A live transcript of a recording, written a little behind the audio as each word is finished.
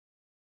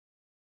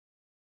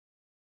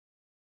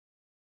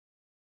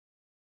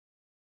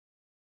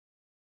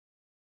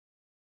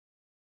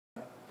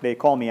They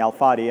call me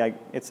Al-Fadi.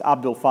 It's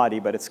Abdul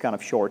Fadi, but it's kind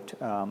of short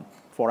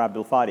for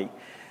Abdul Fadi.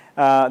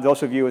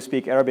 Those of you who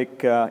speak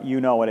Arabic,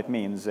 you know what it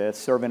means. It's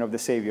servant of the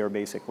Savior,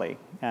 basically.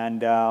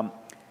 And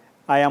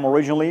I am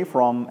originally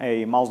from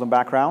a Muslim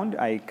background.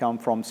 I come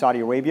from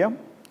Saudi Arabia,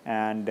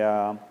 and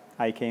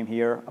I came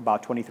here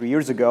about 23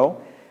 years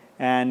ago.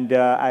 And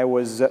I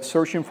was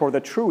searching for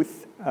the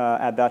truth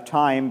at that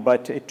time,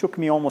 but it took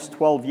me almost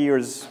 12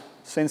 years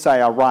since I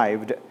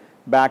arrived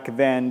back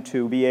then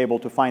to be able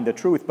to find the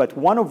truth. But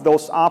one of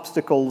those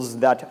obstacles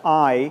that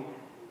I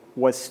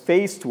was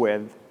faced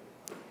with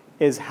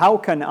is, how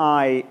can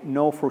I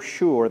know for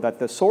sure that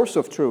the source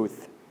of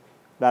truth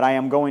that I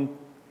am going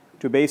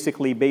to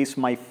basically base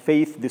my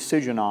faith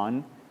decision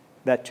on,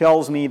 that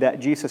tells me that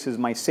Jesus is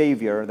my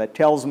Savior, that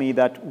tells me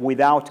that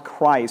without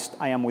Christ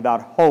I am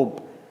without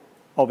hope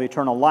of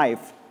eternal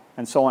life,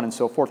 and so on and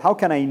so forth. How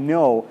can I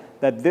know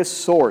that this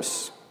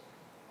source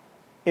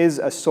is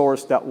a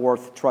source that's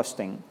worth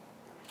trusting?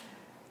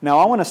 Now,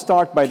 I want to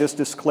start by this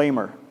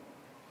disclaimer.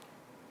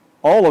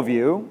 All of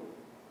you,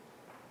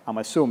 I'm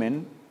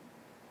assuming,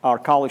 are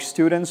college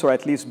students, or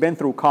at least been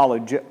through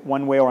college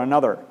one way or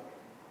another.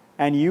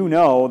 And you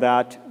know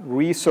that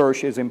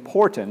research is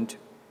important,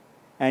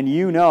 and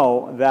you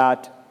know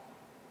that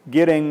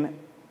getting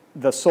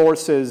the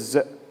sources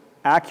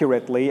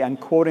accurately and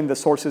quoting the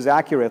sources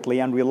accurately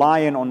and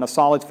relying on a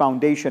solid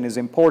foundation is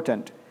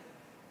important.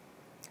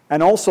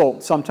 And also,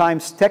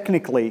 sometimes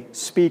technically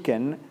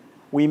speaking,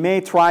 we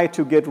may try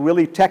to get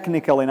really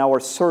technical in our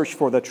search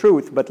for the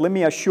truth, but let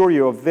me assure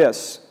you of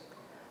this.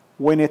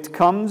 When it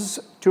comes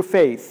to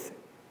faith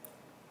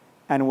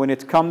and when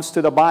it comes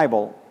to the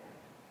Bible,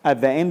 at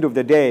the end of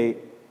the day,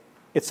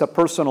 it's a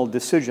personal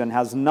decision,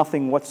 has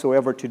nothing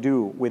whatsoever to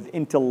do with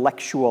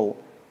intellectual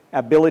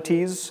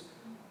abilities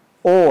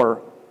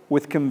or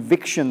with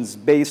convictions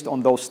based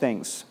on those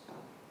things.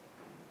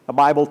 The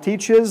Bible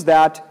teaches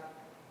that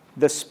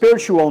the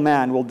spiritual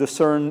man will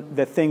discern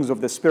the things of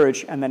the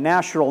Spirit, and the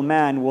natural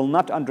man will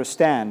not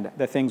understand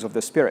the things of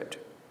the Spirit.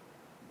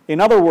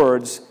 In other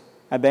words,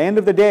 at the end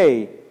of the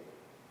day,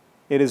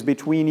 it is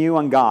between you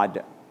and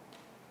God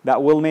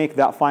that will make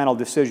that final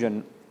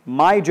decision.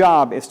 My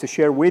job is to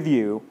share with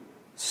you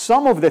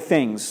some of the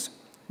things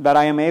that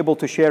I am able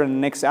to share in the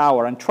next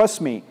hour. And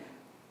trust me,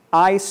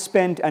 I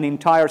spent an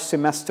entire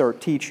semester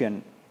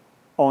teaching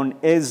on,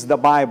 is the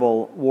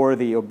Bible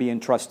worthy of being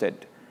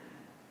trusted?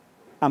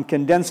 I'm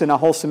condensing a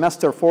whole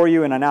semester for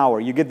you in an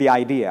hour. You get the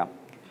idea.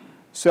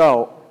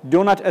 So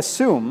do not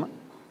assume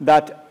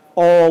that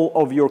all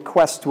of your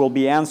quests will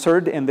be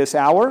answered in this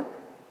hour.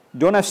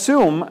 Don't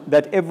assume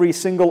that every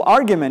single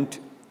argument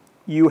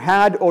you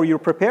had or you're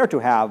prepared to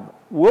have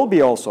will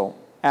be also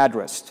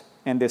addressed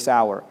in this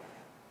hour.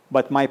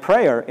 But my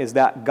prayer is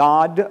that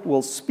God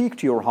will speak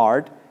to your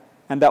heart,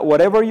 and that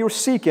whatever you're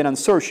seeking and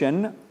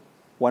searching,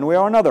 one way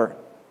or another,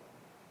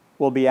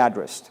 will be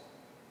addressed.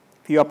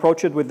 If you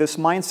approach it with this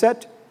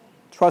mindset,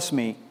 trust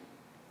me,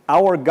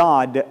 our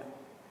God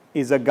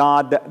is a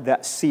God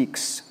that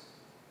seeks.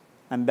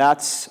 And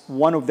that's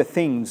one of the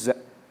things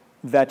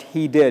that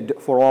He did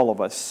for all of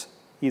us.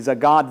 He's a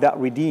God that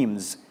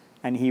redeems,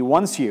 and He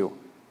wants you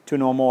to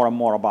know more and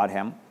more about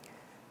Him.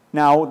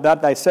 Now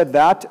that I said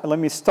that, let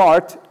me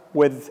start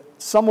with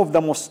some of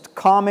the most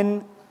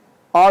common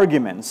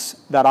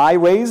arguments that I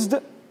raised,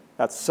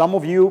 that some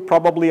of you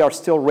probably are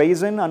still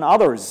raising and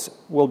others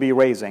will be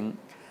raising,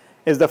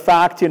 is the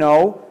fact,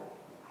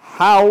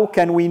 how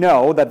can we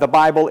know that the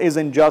Bible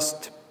isn't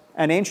just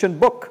an ancient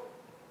book?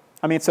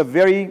 I mean, it's a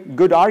very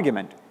good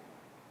argument.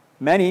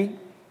 Many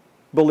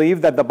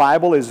believe that the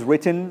Bible is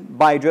written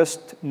by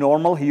just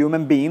normal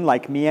human being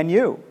like me and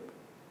you.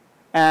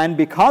 And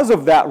because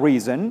of that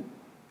reason,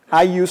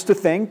 I used to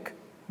think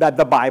that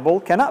the Bible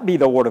cannot be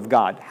the Word of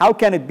God. How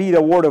can it be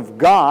the Word of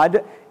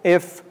God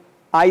if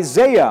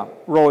Isaiah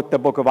wrote the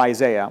book of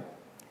Isaiah,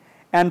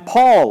 and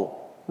Paul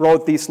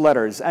wrote these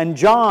letters, and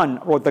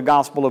John wrote the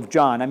Gospel of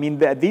John? I mean,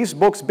 these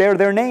books bear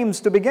their names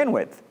to begin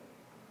with.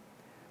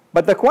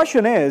 But the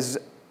question is,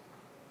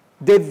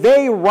 did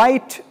they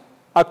write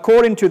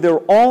according to their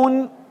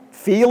own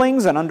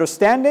feelings and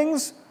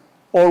understandings,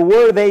 or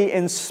were they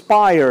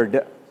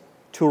inspired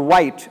to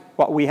write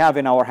what we have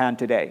in our hand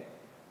today?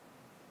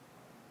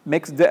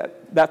 Makes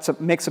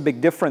a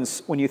big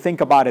difference when you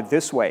think about it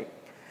this way.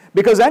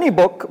 Because any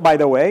book, by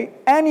the way,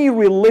 any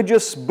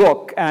religious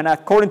book, and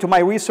according to my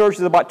research,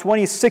 there's about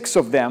 26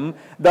 of them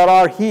that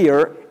are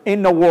here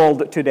in the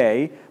world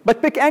today,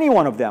 but pick any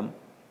one of them.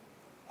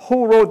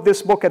 Who wrote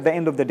this book at the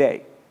end of the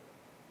day?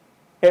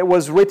 It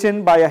was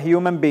written by a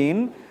human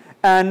being,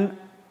 and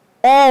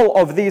all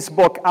of these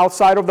books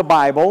outside of the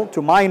Bible,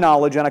 to my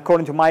knowledge and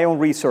according to my own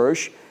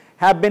research,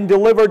 have been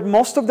delivered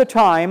most of the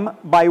time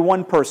by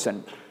one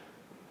person.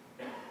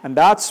 And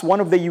that's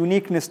one of the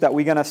uniqueness that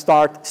we're going to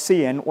start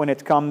seeing when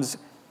it comes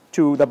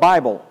to the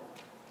Bible.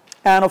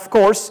 And of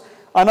course,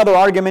 another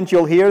argument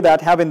you'll hear, that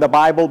having the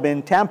Bible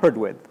been tampered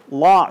with,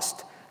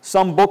 lost.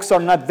 Some books are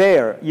not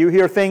there. You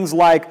hear things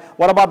like,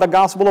 what about the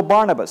Gospel of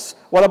Barnabas?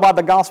 What about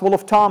the Gospel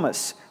of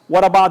Thomas?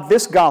 What about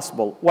this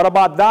Gospel? What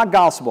about that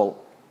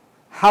Gospel?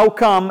 How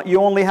come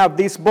you only have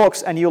these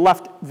books and you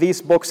left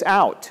these books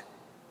out?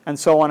 And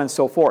so on and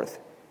so forth.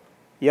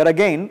 Yet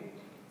again,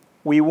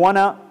 we want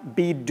to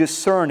be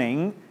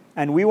discerning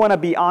and we want to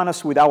be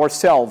honest with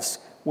ourselves.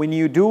 When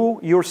you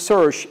do your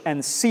search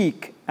and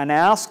seek and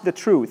ask the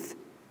truth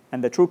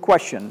and the true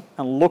question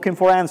and looking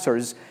for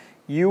answers,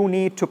 you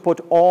need to put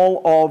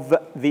all of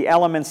the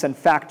elements and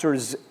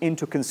factors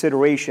into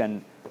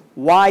consideration.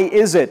 Why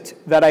is it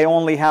that I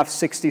only have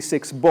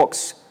 66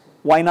 books?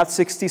 Why not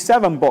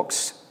 67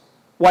 books?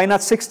 Why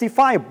not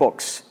 65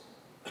 books?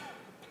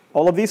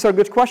 All of these are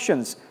good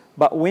questions.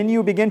 But when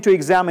you begin to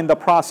examine the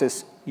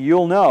process,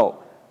 you'll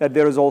know that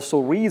there is also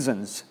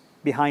reasons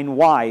behind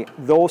why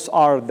those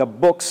are the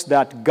books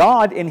that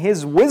God, in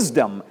His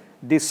wisdom,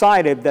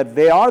 decided that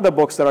they are the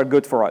books that are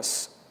good for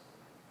us.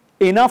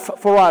 Enough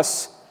for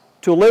us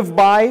to live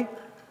by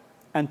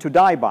and to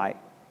die by.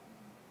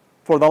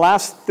 For the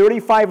last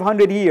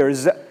 3,500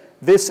 years,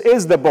 this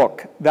is the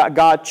book that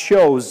God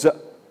chose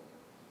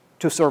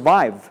to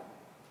survive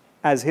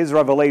as His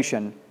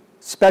revelation,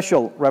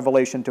 special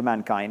revelation to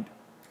mankind.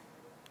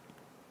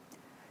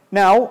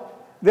 Now,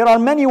 there are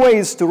many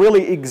ways to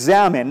really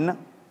examine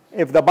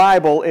if the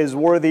Bible is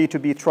worthy to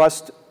be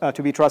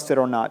trusted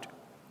or not.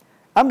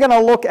 I'm going to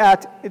look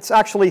at, it's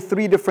actually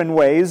 3 different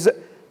ways.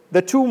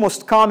 The 2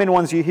 most common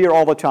ones you hear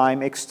all the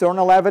time,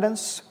 external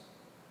evidence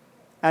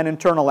and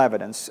internal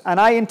evidence. And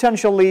I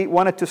intentionally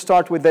wanted to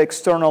start with the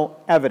external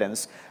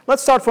evidence.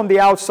 Let's start from the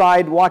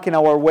outside, walking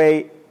our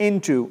way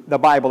into the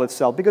Bible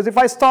itself. Because if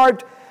I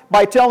start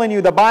by telling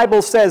you the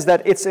Bible says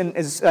that it's an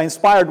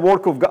inspired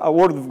word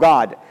of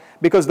God,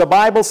 because the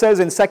Bible says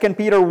in 2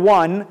 Peter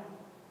 1,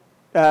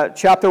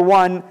 chapter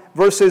 1,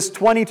 verses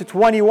 20 to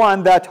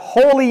 21, that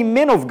holy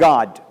men of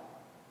God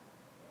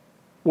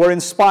were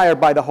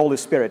inspired by the Holy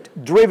Spirit,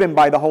 driven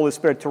by the Holy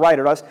Spirit to write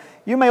to us.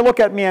 You may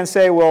look at me and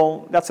say,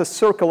 well, that's a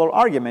circular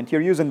argument.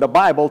 You're using the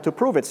Bible to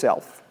prove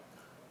itself.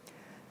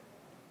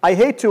 I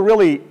hate to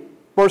really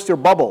burst your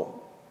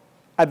bubble.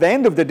 At the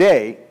end of the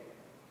day,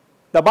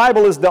 the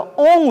Bible is the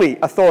only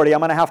authority I'm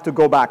going to have to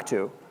go back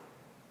to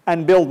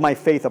and build my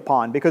faith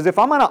upon. Because if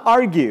I'm going to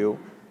argue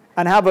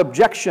and have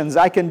objections,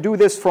 I can do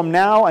this from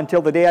now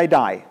until the day I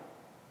die.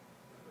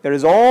 There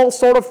is all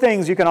sort of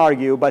things you can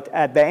argue, but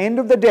at the end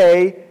of the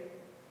day,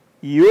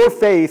 your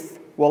faith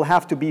will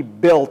have to be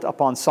built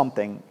upon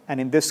something.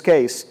 And in this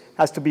case,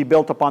 has to be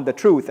built upon the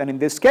truth. And in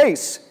this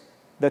case,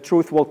 the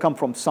truth will come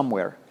from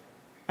somewhere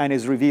and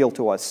is revealed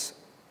to us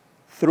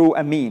through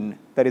a mean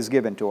that is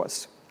given to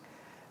us.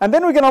 And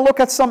then we're going to look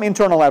at some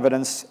internal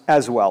evidence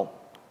as well.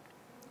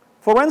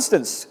 For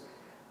instance,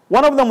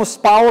 one of the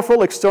most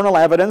powerful external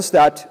evidence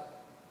that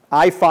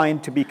I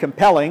find to be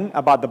compelling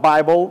about the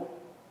Bible,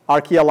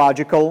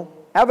 archaeological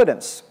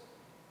evidence.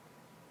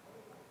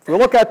 If we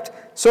look at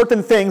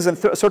certain things and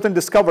certain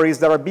discoveries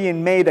that are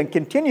being made and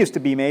continues to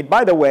be made,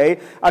 by the way,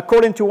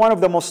 according to one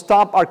of the most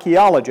top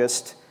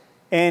archaeologists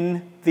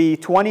in the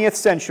 20th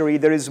century,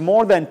 there is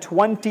more than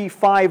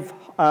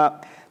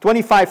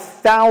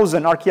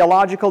 25,000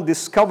 archaeological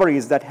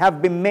discoveries that have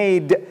been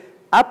made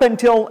up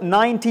until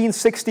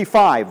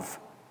 1965.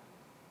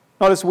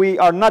 Notice we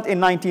are not in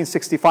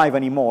 1965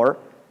 anymore.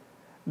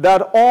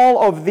 That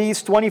all of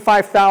these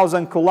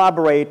 25,000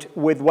 collaborate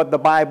with what the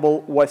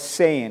Bible was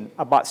saying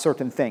about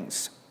certain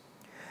things.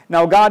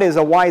 Now, God is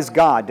a wise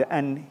God,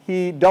 and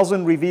He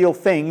doesn't reveal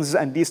things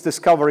and these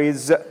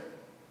discoveries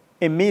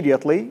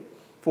immediately.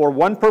 For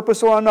one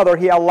purpose or another,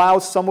 He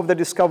allows some of the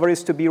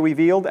discoveries to be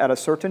revealed at a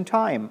certain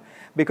time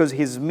because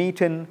He's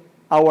meeting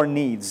our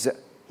needs.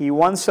 He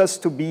wants us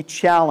to be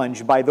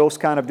challenged by those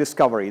kind of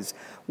discoveries.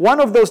 One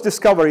of those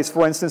discoveries,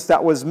 for instance,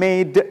 that was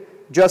made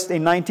just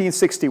in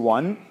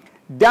 1961,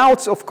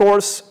 doubts, of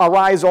course,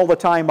 arise all the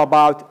time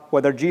about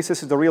whether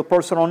Jesus is the real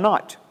person or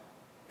not.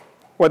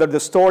 Whether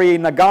the story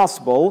in the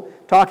gospel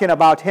talking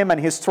about Him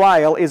and His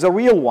trial is a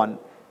real one.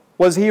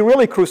 Was He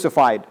really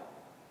crucified?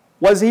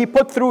 Was He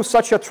put through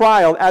such a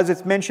trial as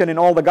it's mentioned in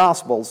all the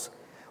gospels?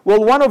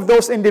 Well, one of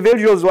those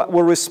individuals that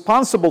were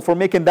responsible for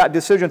making that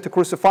decision to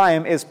crucify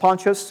Him is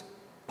Pontius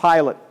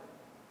Pilate,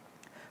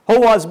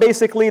 who was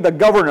basically the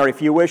governor,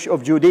 if you wish,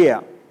 of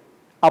Judea,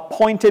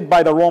 appointed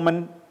by the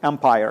Roman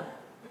Empire.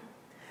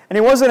 And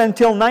it wasn't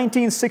until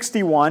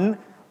 1961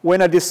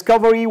 when a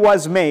discovery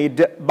was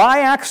made by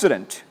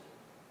accident.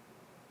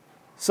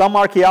 Some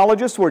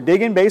archaeologists were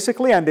digging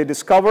basically and they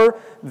discover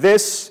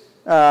this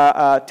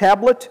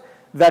tablet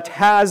that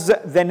has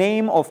the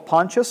name of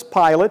Pontius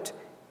Pilate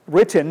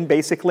written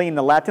basically in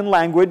the Latin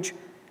language,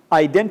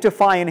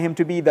 identifying him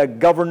to be the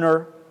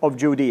governor of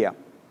Judea.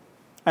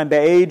 And the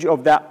age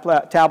of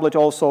that tablet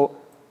also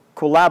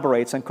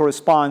collaborates and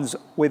corresponds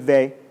with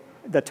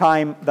the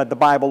time that the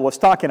Bible was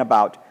talking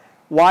about.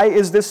 Why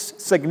is this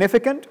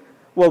significant?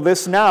 Well,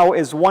 this now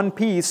is one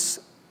piece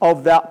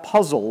of that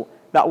puzzle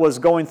that was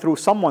going through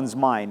someone's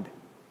mind.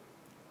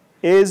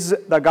 Is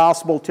the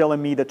gospel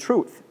telling me the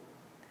truth?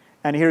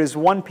 And here is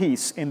one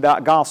piece in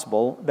that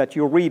gospel that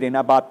you're reading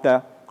about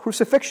the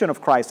crucifixion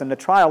of Christ and the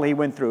trial He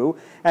went through.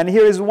 And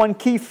here is one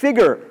key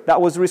figure that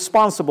was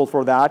responsible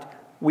for that.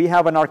 We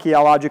have an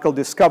archaeological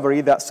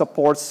discovery that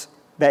supports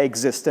the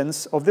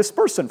existence of this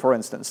person, for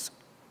instance.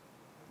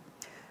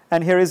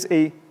 And here is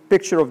a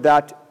picture of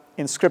that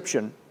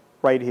inscription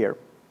right here.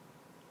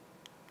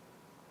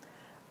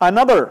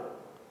 Another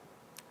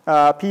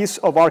piece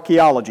of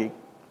archaeology.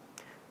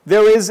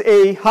 There is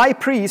a high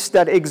priest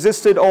that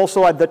existed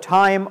also at the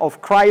time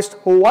of Christ,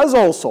 who was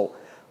also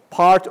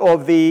part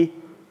of the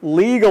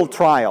legal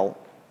trial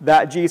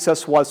that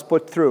Jesus was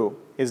put through.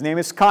 His name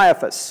is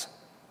Caiaphas.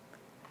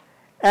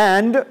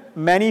 And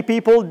many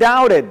people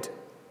doubted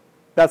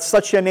that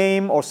such a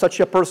name or such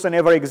a person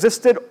ever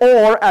existed,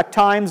 or at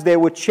times they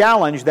would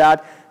challenge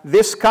that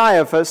this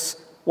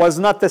Caiaphas was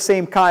not the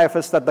same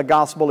Caiaphas that the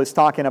gospel is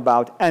talking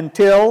about,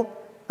 until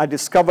a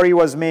discovery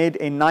was made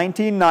in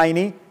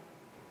 1990,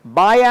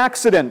 by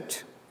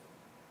accident,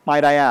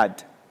 might I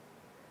add,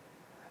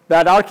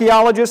 that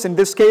archaeologists, in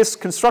this case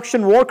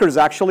construction workers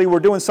actually, were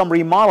doing some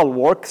remodel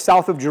work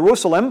south of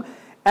Jerusalem,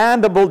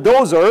 and the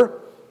bulldozer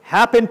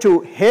happened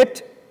to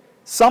hit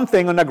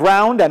something on the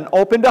ground and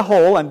opened a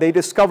hole, and they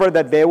discovered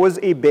that there was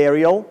a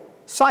burial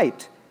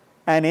site.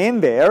 And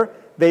in there,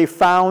 they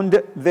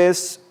found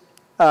this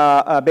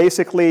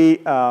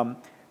basically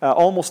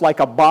almost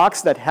like a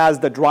box that has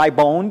the dry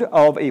bone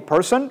of a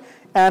person.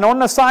 And on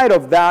the side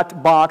of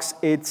that box,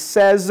 it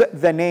says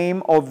the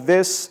name of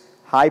this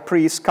high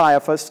priest,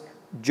 Caiaphas,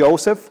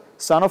 Joseph,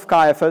 son of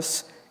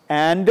Caiaphas,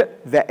 and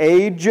the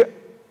age,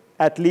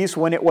 at least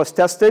when it was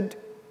tested,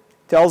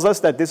 tells us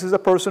that this is a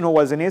person who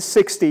was in his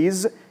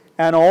 60s,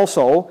 and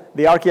also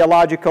the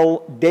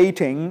archaeological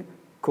dating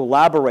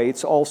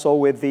collaborates also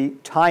with the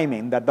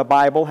timing that the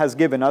Bible has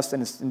given us,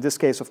 and in this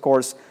case, of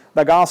course,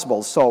 the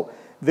Gospels. So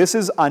this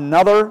is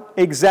another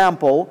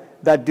example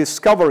that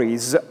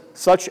discoveries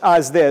such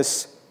as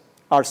this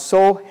are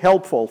so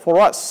helpful for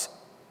us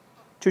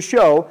to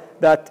show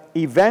that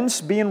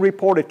events being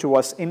reported to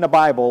us in the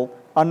Bible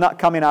are not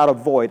coming out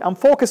of void. I'm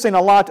focusing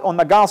a lot on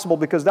the Gospel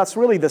because that's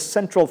really the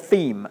central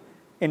theme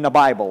in the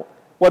Bible.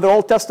 Whether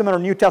Old Testament or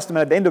New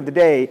Testament, at the end of the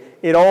day,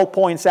 it all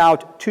points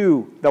out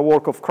to the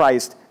work of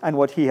Christ and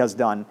what He has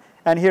done.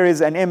 And here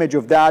is an image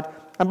of that.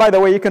 And by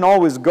the way, you can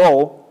always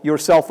go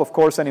yourself, of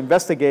course, and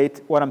investigate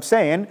what I'm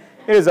saying.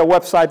 It is a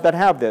website that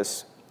have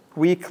this,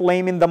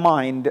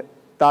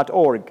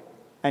 reclaimingthemind.org.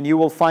 And you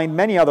will find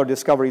many other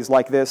discoveries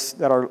like this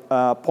that are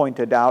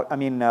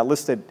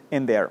listed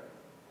in there.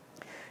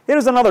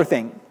 Here's another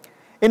thing.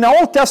 In the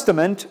Old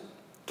Testament,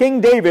 King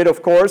David,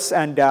 of course,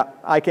 and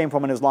I came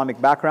from an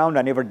Islamic background.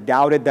 I never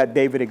doubted that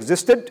David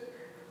existed.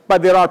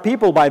 But there are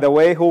people, by the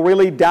way, who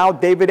really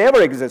doubt David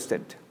ever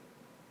existed,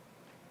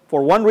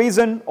 for one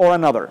reason or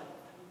another.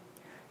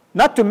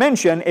 Not to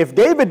mention, if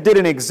David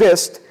didn't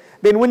exist,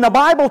 then when the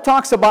Bible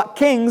talks about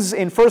kings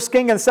in 1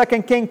 King and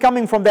 2 King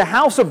coming from the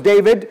house of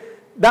David,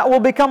 that will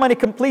become a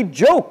complete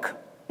joke.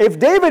 If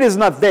David is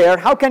not there,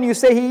 how can you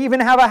say he even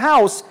have a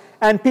house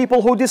and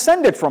people who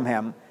descended from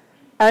him?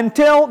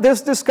 Until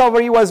this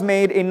discovery was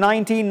made in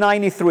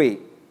 1993.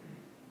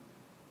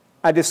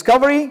 A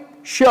discovery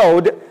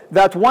showed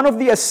that one of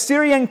the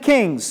Assyrian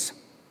kings,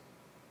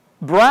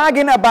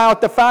 bragging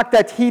about the fact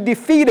that he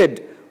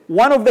defeated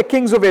one of the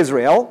kings of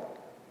Israel,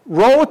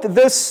 wrote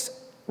this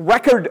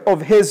record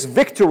of his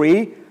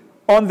victory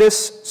on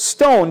this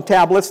stone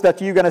tablets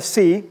that you're going to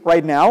see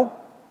right now.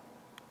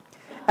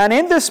 And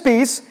in this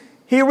piece,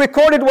 he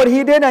recorded what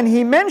he did, and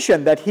he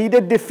mentioned that he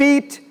did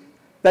defeat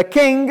the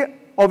king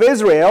of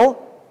Israel,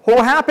 who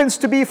happens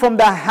to be from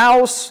the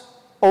house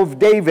of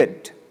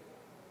David.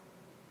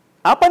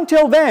 Up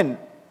until then,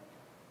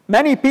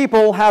 many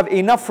people have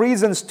enough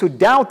reasons to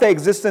doubt the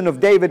existence of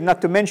David,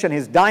 not to mention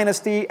his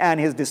dynasty and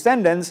his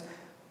descendants.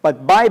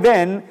 But by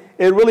then,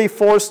 it really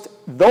forced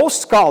those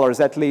scholars,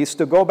 at least,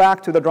 to go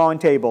back to the drawing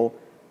table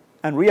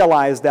and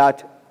realize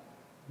that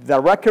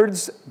the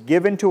records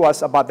given to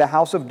us about the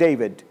house of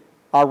David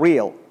are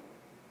real.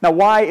 Now,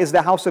 why is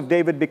the house of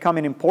David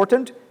becoming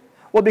important?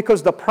 Well,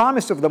 because the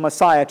promise of the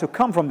Messiah to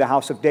come from the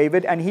house of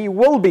David, and he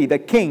will be the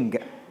king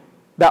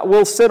that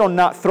will sit on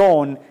that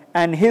throne,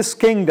 and his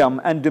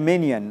kingdom and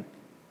dominion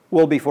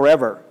will be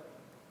forever.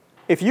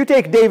 If you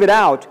take David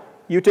out,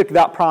 you took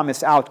that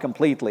promise out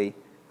completely.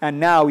 And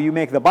now you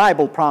make the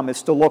Bible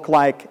promise to look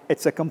like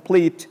it's a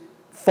complete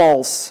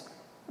false,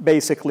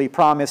 basically,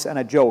 promise and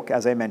a joke,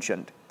 as I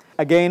mentioned.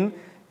 Again,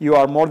 you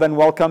are more than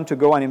welcome to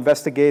go and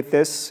investigate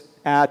this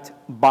at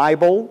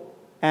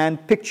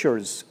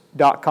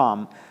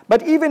bibleandpictures.com.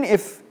 But even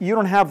if you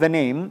don't have the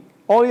name,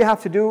 all you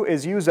have to do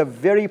is use a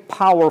very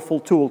powerful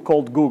tool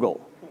called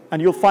Google,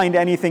 and you'll find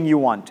anything you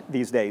want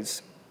these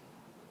days.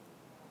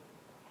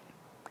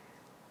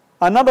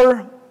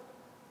 Another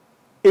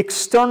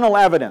external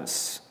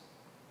evidence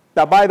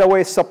that, by the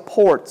way,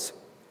 supports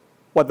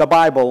what the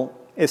Bible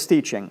is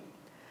teaching.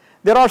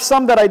 There are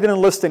some that I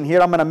didn't list in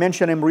here. I'm going to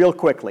mention them real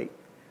quickly.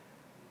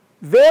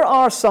 There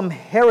are some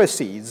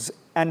heresies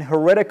and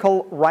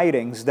heretical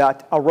writings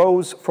that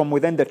arose from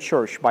within the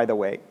church, by the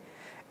way.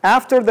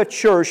 After the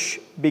church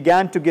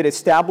began to get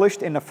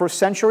established in the first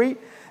century,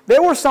 there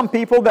were some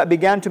people that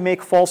began to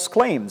make false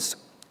claims,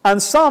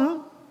 and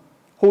some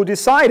who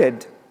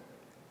decided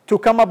to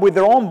come up with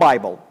their own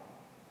Bible,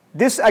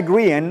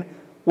 disagreeing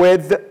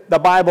with the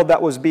Bible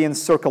that was being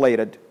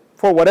circulated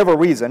for whatever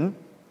reason.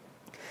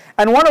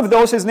 And one of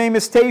those, his name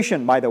is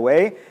Tatian, by the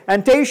way.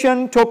 And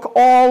Tatian took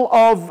all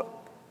of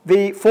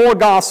the 4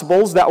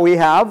 Gospels that we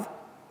have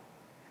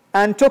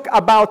and took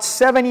about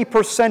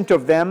 70%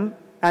 of them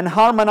and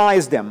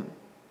harmonized them.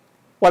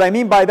 What I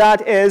mean by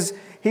that is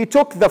he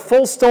took the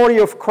full story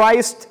of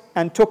Christ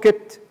and took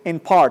it in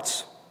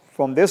parts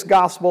from this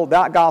gospel,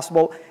 that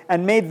gospel,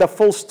 and made the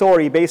full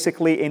story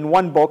basically in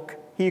one book.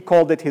 He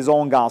called it his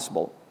own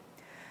gospel.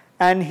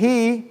 And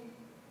he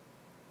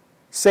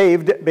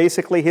saved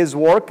basically his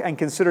work and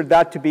considered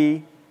that to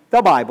be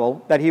the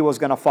Bible that he was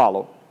going to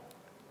follow.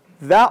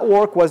 That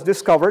work was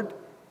discovered.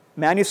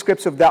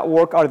 Manuscripts of that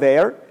work are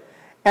there.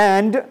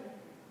 And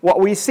what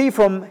we see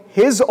from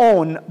his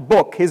own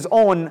book, his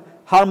own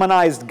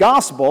harmonized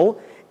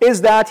gospel,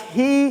 is that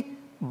he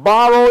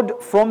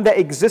borrowed from the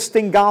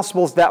existing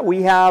gospels that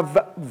we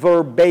have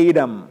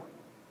verbatim.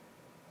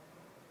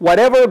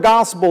 Whatever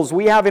gospels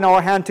we have in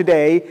our hand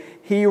today,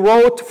 he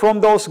wrote from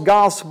those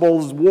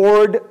gospels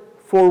word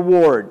for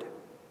word.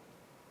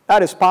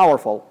 That is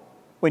powerful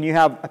when you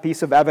have a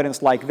piece of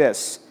evidence like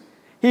this.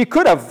 He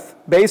could have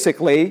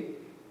basically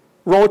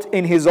wrote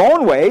in his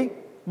own way,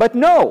 but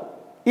no.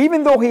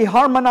 Even though he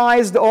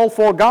harmonized all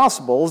 4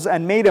 gospels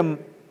and made them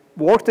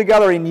work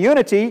together in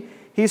unity,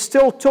 he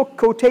still took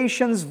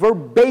quotations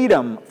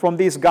verbatim from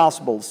these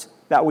gospels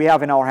that we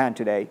have in our hand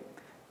today.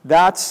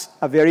 That's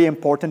a very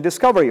important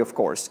discovery, of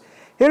course.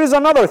 Here is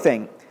another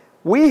thing.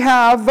 We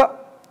have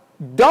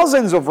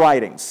dozens of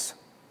writings,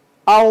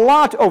 a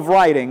lot of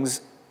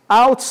writings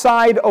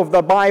outside of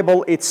the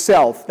Bible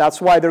itself. That's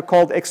why they're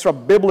called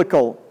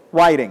extra-biblical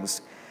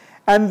writings.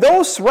 And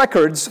those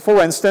records,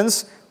 for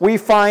instance, we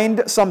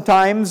find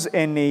sometimes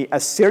in the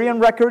Assyrian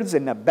records,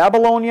 in the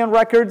Babylonian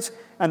records,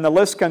 and the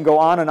list can go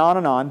on and on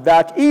and on,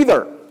 that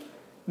either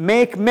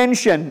make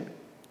mention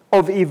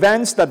of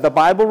events that the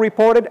Bible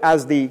reported,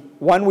 as the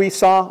one we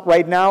saw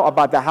right now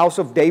about the house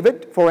of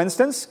David, for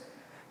instance.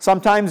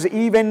 Sometimes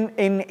even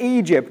in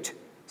Egypt,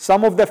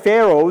 some of the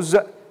pharaohs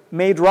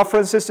made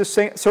references to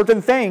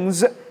certain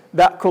things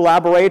that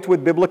collaborate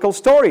with biblical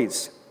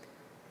stories.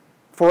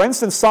 For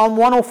instance, Psalm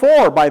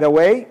 104, by the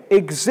way,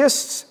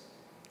 exists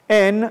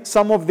in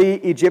some of the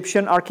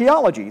Egyptian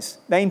archaeologies.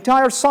 The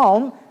entire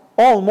psalm,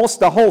 almost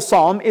the whole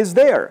psalm, is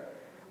there,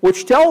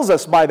 which tells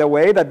us, by the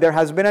way, that there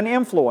has been an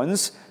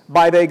influence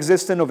by the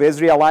existence of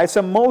Israelites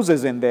and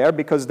Moses in there,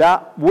 because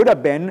that would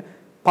have been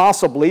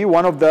possibly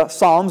one of the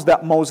psalms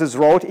that Moses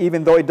wrote,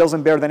 even though it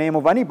doesn't bear the name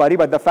of anybody,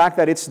 but the fact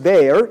that it's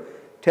there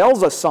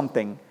tells us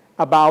something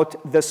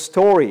about the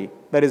story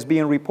that is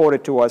being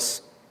reported to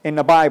us in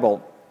the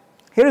Bible.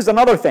 Here is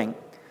another thing.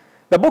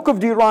 The book of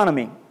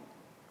Deuteronomy.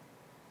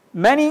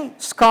 Many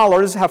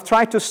scholars have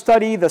tried to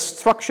study the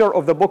structure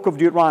of the book of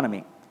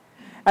Deuteronomy.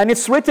 And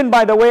it's written,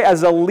 by the way,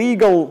 as a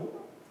legal,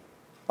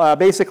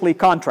 basically,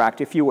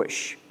 contract, if you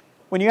wish.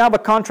 When you have a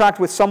contract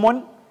with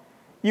someone,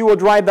 you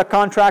would write the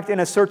contract in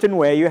a certain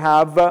way. You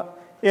have,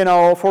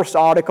 first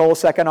article,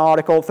 second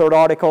article, third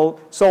article,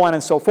 so on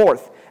and so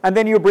forth. And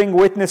then you bring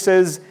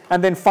witnesses,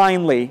 and then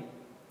finally,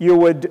 you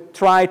would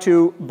try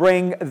to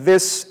bring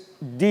this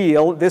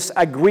deal, this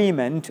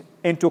agreement,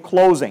 into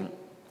closing.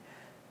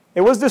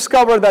 It was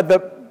discovered that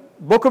the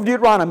book of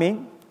Deuteronomy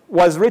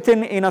was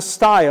written in a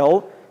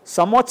style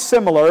somewhat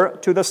similar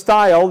to the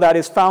style that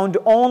is found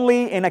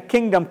only in a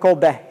kingdom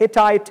called the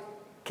Hittite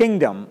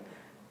kingdom.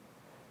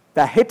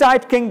 The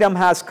Hittite kingdom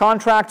has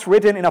contracts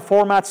written in a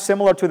format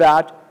similar to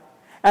that,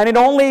 and it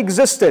only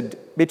existed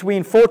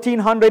between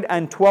 1400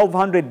 and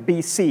 1200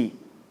 BC,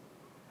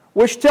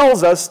 which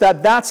tells us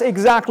that that's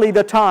exactly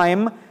the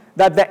time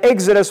that the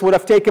Exodus would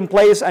have taken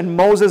place and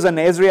Moses and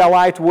the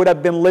Israelites would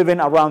have been living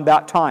around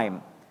that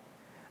time.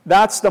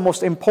 That's the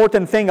most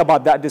important thing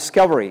about that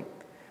discovery.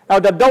 Now,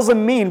 that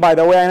doesn't mean, by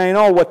the way, and I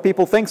know what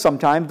people think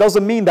sometimes,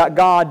 doesn't mean that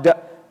God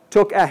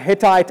took a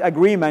Hittite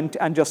agreement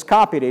and just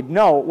copied it.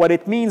 No, what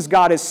it means,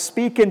 God is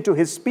speaking to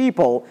His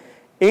people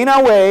in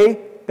a way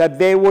that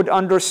they would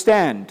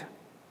understand.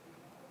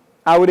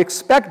 I would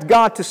expect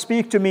God to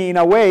speak to me in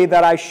a way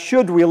that I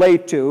should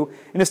relate to,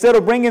 instead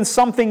of bringing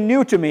something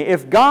new to me.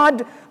 If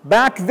God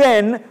back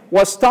then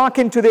was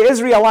talking to the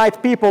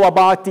Israelite people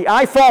about the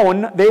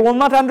iPhone, they will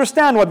not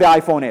understand what the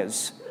iPhone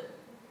is.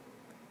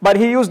 But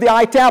He used the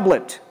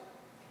iTablet,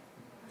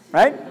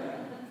 right?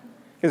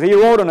 Because He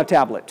wrote on a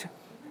tablet.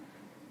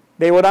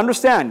 They would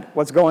understand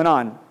what's going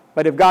on.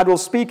 But if God will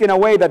speak in a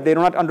way that they do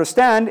not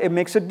understand, it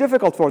makes it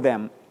difficult for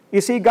them. You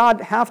see,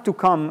 God has to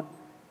come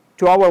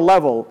to our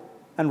level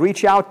and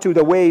reach out to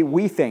the way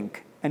we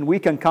think and we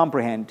can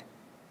comprehend.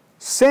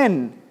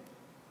 Sin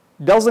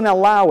doesn't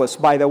allow us,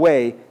 by the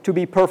way, to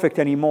be perfect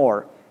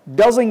anymore.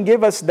 Doesn't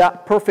give us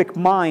that perfect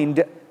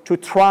mind to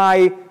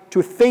try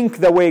to think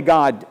the way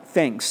God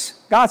thinks.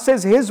 God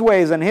says His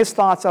ways and His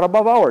thoughts are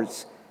above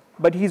ours,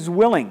 but He's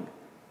willing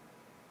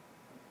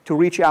to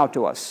reach out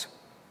to us.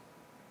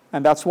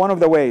 And that's one of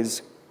the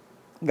ways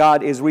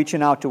God is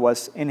reaching out to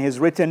us in His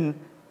written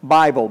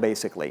Bible,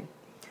 basically.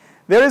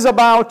 There is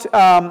about,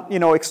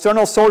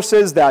 external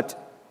sources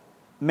that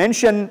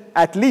mention,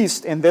 at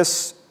least in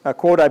this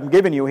quote I'm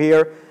giving you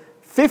here,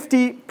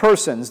 50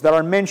 persons that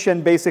are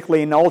mentioned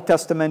basically in the Old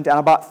Testament and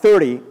about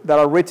 30 that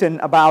are written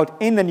about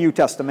in the New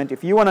Testament.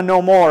 If you want to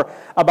know more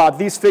about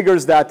these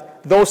figures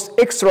that those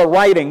extra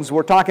writings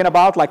we're talking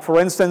about, like for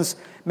instance,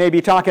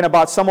 maybe talking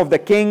about some of the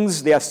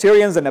kings, the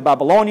Assyrians and the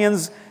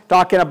Babylonians,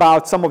 talking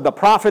about some of the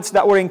prophets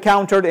that were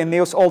encountered in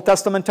those Old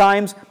Testament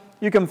times,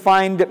 you can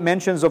find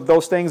mentions of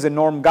those things in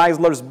Norm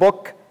Geisler's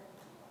book,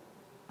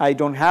 I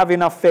Don't Have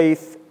Enough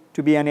Faith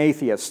to Be an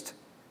Atheist.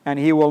 And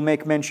he will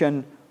make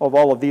mention of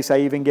all of these. I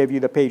even gave you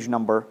the page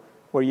number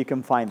where you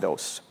can find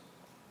those.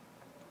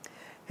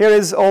 Here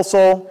is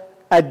also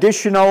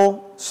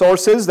additional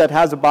sources that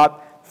has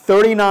about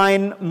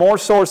 39 more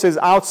sources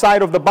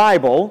outside of the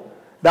Bible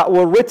that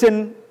were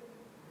written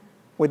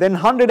within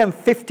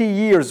 150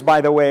 years, by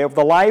the way, of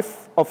the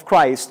life of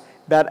Christ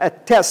that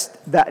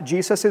attest that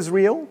Jesus is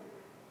real,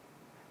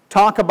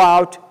 talk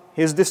about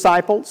his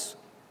disciples,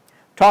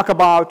 talk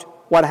about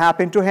what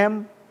happened to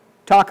him,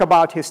 talk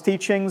about his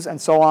teachings, and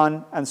so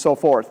on and so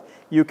forth.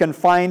 You can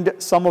find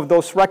some of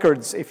those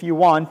records if you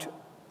want,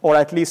 or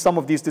at least some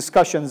of these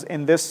discussions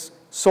in this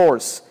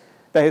source,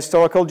 The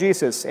Historical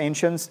Jesus,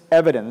 Ancient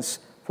Evidence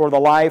for the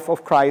Life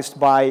of Christ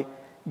by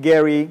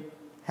Gary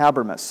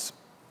Habermas.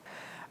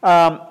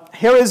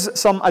 Here is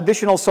some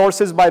additional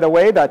sources, by the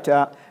way,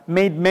 that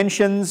made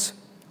mentions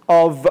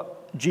of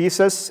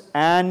Jesus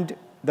and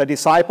the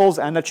disciples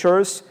and the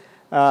church.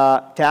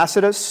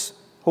 Tacitus,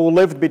 who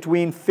lived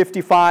between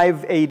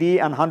 55 AD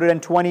and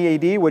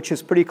 120 AD, which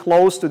is pretty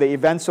close to the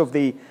events of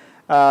the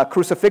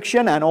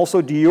crucifixion and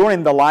also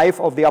during the life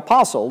of the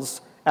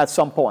apostles at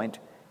some point.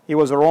 He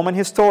was a Roman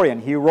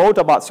historian. He wrote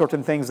about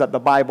certain things that the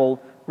Bible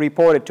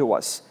reported to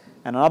us.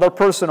 And another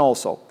person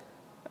also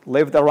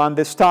lived around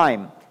this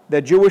time.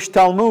 The Jewish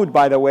Talmud,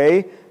 by the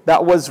way,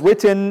 that was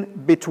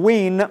written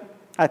between,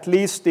 at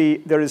least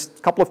there is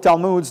a couple of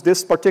Talmuds,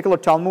 this particular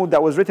Talmud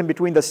that was written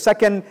between the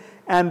 2nd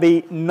and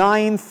the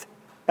 9th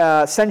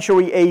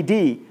century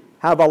AD,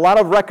 have a lot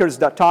of records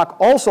that talk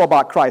also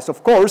about Christ.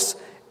 Of course,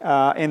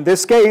 in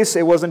this case,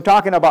 it wasn't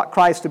talking about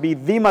Christ to be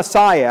the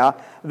Messiah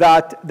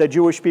that the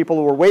Jewish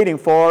people were waiting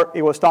for.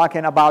 It was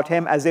talking about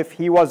him as if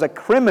he was a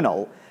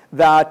criminal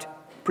that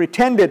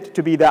pretended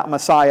to be that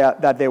Messiah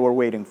that they were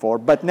waiting for.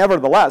 But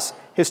nevertheless,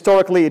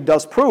 historically, it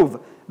does prove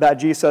that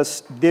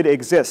Jesus did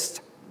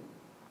exist.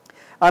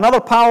 Another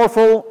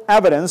powerful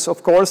evidence,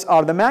 of course,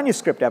 are the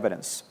manuscript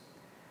evidence.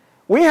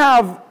 We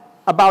have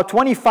about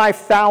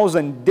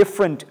 25,000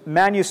 different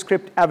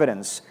manuscript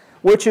evidence,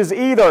 which is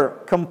either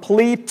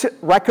complete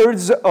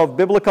records of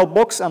biblical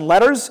books and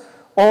letters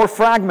or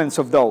fragments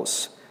of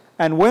those.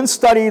 And when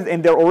studied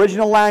in their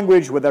original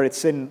language, whether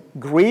it's in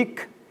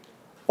Greek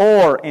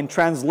or in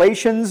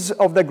translations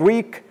of the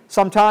Greek,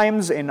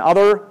 sometimes in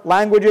other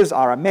languages,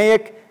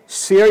 Aramaic,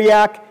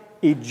 Syriac,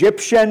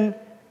 Egyptian,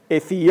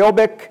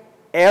 Ethiopic,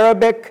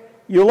 Arabic,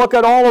 you look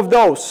at all of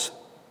those,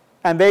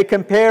 and they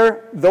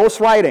compare those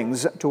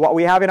writings to what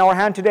we have in our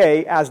hand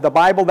today as the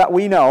Bible that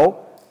we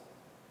know.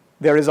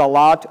 There is a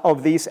lot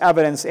of these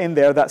evidence in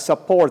there that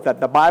support that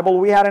the Bible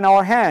we had in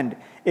our hand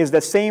is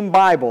the same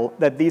Bible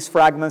that these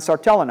fragments are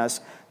telling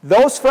us.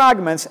 Those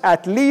fragments,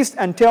 at least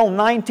until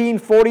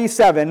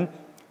 1947,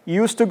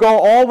 used to go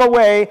all the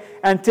way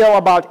until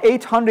about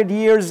 800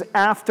 years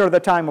after the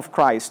time of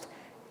Christ,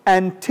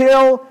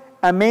 until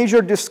a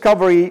major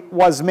discovery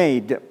was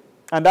made.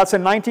 And that's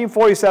in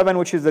 1947,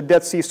 which is the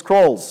Dead Sea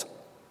Scrolls.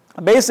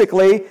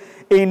 Basically,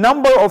 a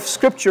number of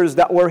scriptures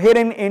that were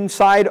hidden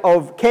inside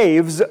of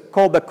caves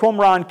called the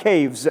Qumran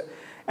caves,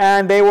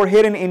 and they were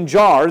hidden in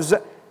jars,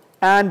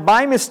 and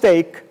by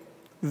mistake,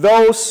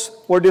 those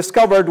were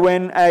discovered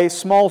when a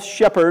small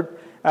shepherd,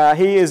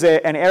 he is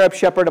an Arab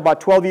shepherd about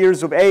 12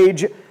 years of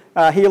age,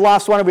 he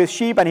lost one of his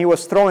sheep and he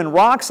was throwing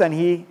rocks and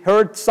he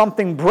heard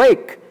something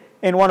break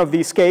in one of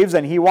these caves,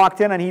 and he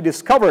walked in and he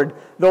discovered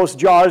those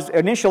jars.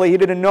 Initially, he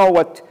didn't know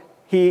what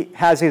he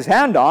has his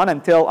hand on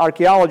until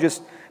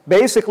archaeologists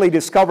basically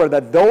discovered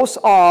that those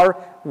are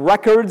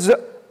records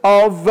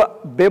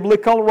of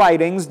biblical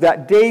writings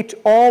that date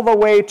all the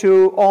way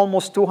to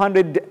almost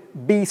 200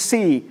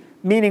 BC,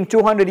 meaning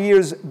 200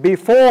 years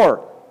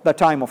before the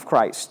time of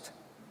Christ.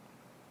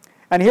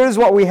 And here's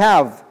what we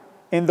have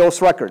in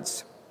those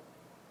records.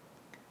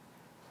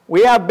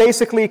 We have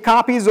basically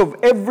copies of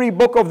every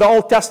book of the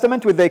Old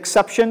Testament with the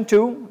exception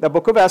to the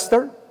book of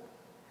Esther.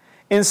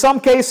 In some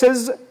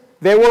cases,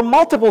 there were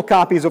multiple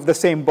copies of the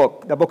same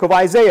book. The book of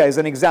Isaiah is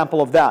an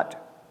example of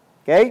that.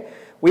 Okay?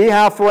 We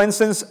have, for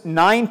instance,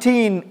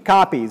 19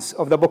 copies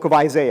of the book of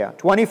Isaiah,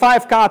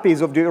 25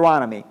 copies of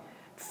Deuteronomy,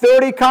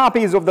 30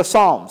 copies of the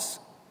Psalms,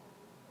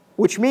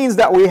 which means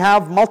that we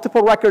have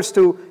multiple records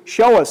to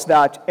show us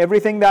that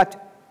everything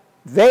that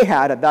they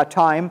had at that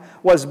time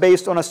was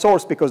based on a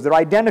source, because they're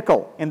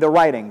identical in their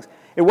writings.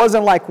 It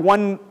wasn't like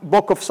one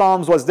book of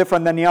Psalms was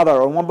different than the other,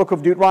 or one book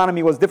of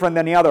Deuteronomy was different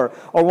than the other,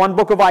 or one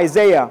book of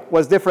Isaiah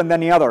was different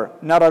than the other.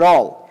 Not at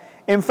all.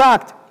 In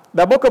fact,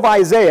 the book of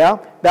Isaiah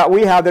that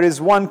we have, there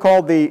is one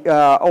called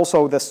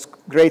also the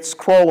Great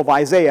Scroll of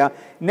Isaiah.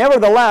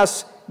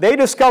 Nevertheless, they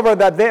discover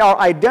that they are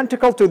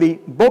identical to the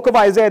book of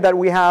Isaiah that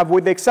we have,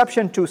 with the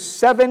exception to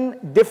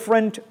 7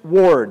 different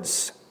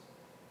words.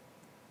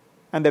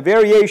 And the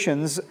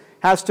variations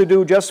has to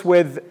do just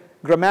with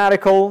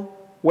grammatical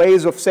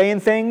ways of saying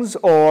things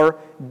or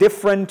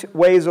different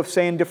ways of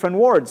saying different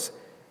words.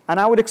 And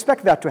I would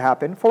expect that to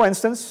happen. For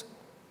instance,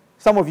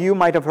 some of you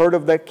might have heard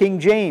of the King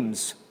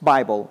James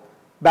Bible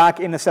back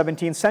in the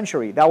 17th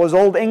century. That was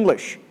Old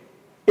English.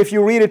 If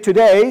you read it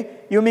today,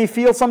 you may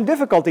feel some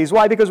difficulties.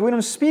 Why? Because we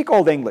don't speak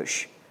Old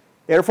English.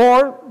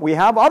 Therefore, we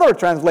have other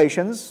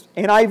translations,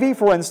 NIV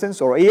for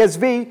instance, or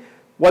ESV.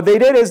 What they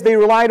did is they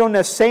relied on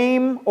the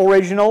same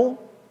original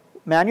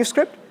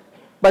manuscript,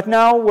 but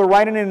now we're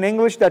writing in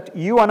English that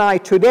you and I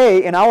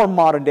today, in our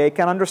modern day,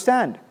 can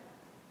understand.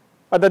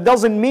 But that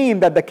doesn't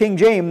mean that the King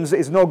James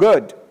is no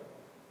good.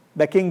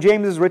 The King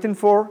James is written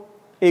for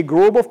a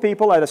group of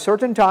people at a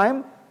certain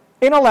time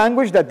in a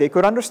language that they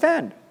could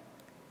understand.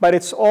 But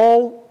it's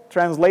all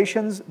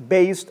translations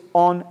based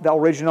on the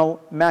original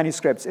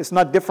manuscripts. It's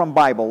not different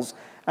Bibles,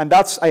 and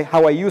that's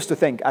how I used to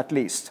think, at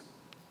least.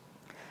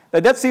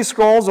 The Dead Sea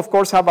Scrolls, of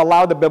course, have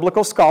allowed the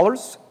biblical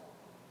scholars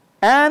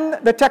and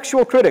the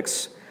textual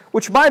critics,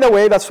 which, by the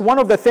way, that's one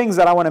of the things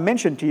that I want to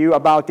mention to you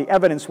about the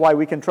evidence why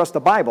we can trust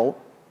the Bible.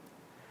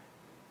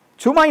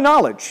 To my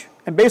knowledge,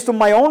 and based on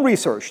my own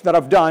research that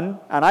I've done,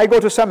 and I go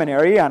to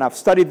seminary and I've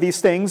studied these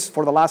things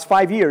for the last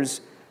 5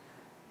 years,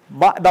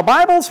 the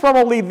Bible is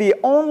probably the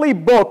only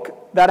book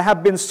that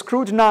have been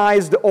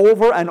scrutinized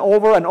over and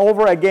over and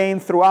over again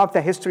throughout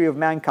the history of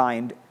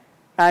mankind,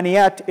 and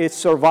yet it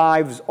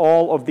survives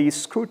all of these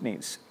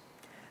scrutinies.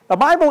 The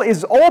Bible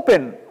is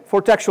open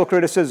for textual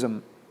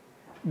criticism.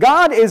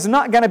 God is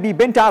not going to be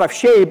bent out of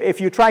shape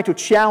if you try to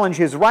challenge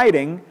His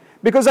writing,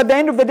 because at the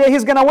end of the day,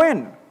 He's going to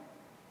win.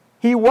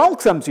 He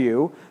welcomes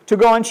you to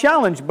go and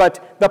challenge,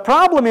 but the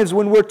problem is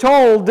when we're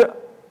told,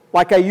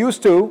 like I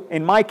used to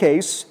in my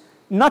case,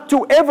 not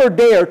to ever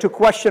dare to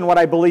question what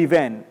I believe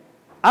in.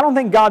 I don't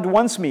think God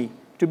wants me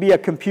to be a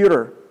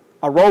computer,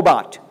 a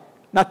robot,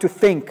 not to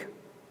think,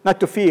 not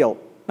to feel,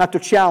 not to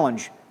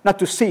challenge, not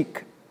to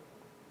seek.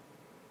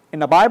 In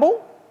the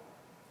Bible,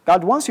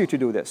 God wants you to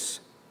do this.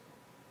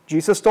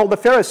 Jesus told the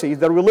Pharisees,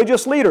 the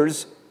religious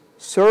leaders,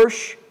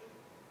 search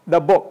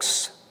the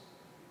books.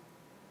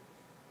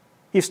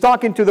 He's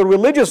talking to the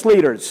religious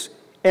leaders.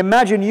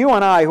 Imagine you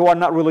and I who are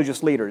not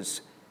religious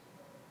leaders.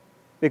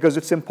 Because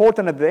it's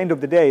important at the end of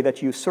the day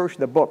that you search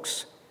the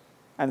books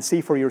and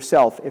see for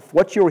yourself if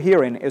what you're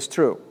hearing is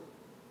true.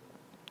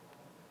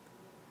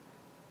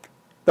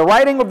 The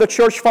writing of the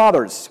church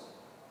fathers.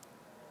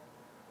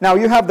 Now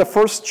you have the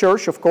first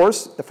church, of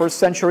course, the first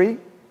century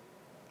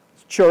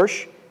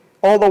church,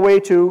 all the way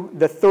to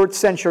the 3rd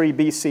century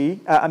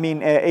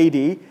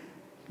AD.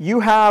 You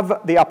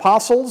have the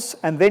apostles,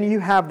 and then you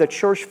have the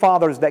church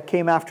fathers that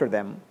came after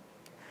them.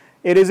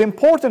 It is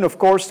important, of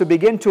course, to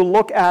begin to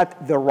look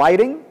at the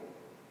writing,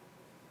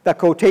 the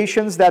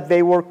quotations that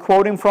they were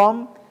quoting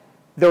from,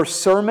 their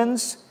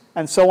sermons,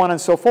 and so on and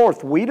so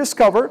forth. We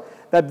discover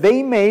that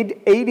they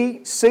made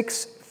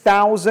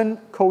 86,000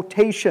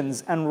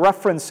 quotations and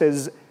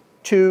references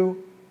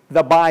to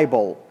the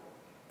Bible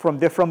from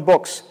different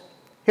books.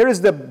 Here is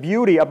the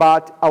beauty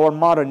about our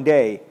modern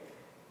day.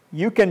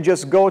 You can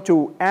just go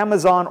to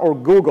Amazon or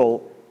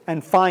Google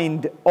and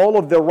find all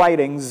of the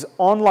writings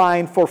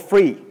online for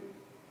free.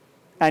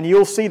 And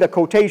you'll see the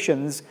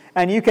quotations,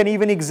 and you can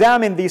even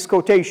examine these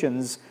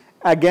quotations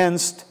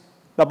against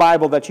the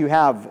Bible that you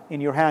have in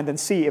your hand and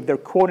see if they're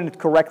quoting it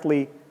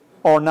correctly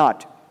or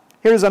not.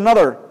 Here's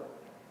another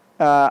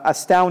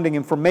astounding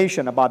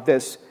information about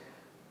this.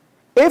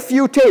 If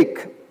you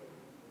take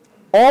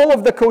all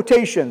of the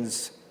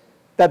quotations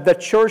that the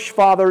church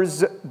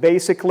fathers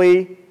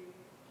basically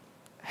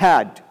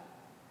had,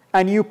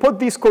 and you put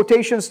these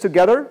quotations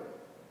together,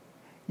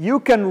 you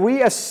can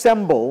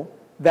reassemble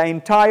the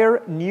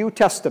entire New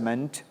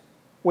Testament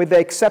with the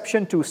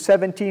exception to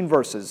 17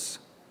 verses.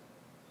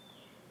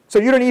 So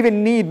you don't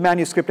even need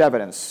manuscript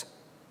evidence.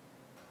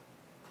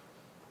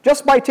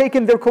 Just by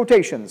taking their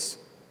quotations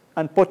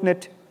and putting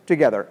it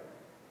together.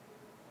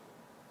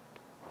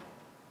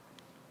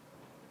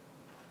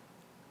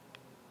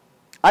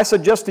 I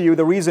suggest to you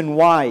the reason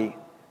why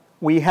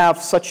we have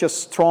such a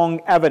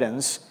strong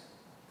evidence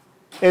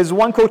is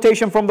one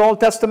quotation from the Old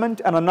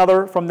Testament and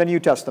another from the New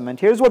Testament.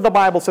 Here's what the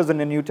Bible says in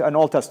the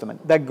Old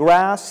Testament. The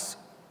grass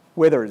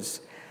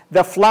withers,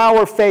 the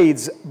flower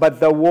fades, but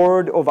the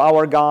word of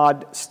our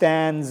God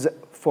stands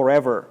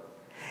forever.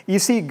 You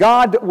see,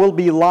 God will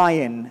be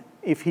lying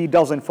if He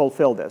doesn't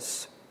fulfill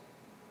this.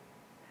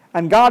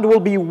 And God will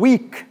be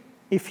weak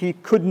if He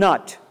could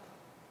not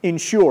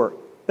ensure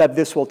that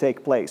this will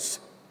take place.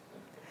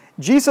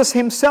 Jesus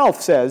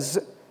Himself says,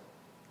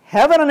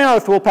 heaven and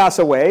earth will pass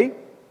away,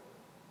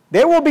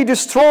 they will be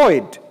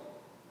destroyed,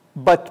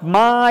 but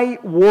my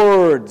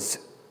words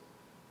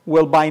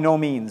will by no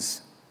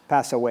means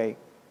pass away.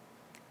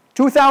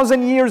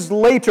 2,000 years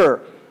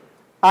later,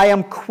 I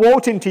am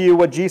quoting to you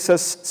what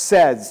Jesus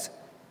says.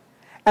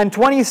 And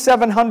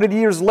 2,700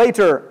 years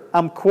later,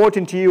 I'm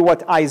quoting to you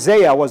what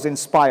Isaiah was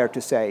inspired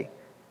to say.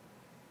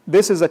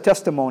 This is a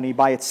testimony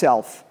by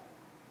itself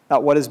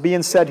that what is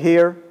being said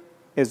here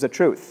is the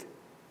truth.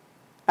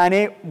 And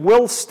it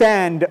will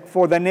stand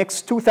for the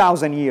next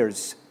 2,000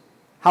 years.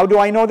 How do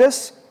I know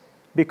this?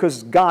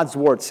 Because God's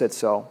Word said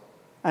so.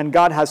 And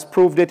God has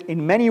proved it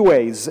in many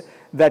ways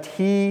that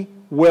He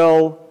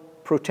will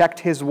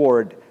protect His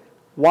Word.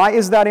 Why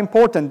is that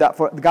important that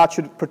God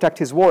should protect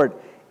His Word?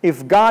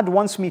 If God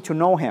wants me to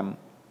know Him,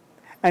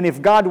 and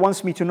if God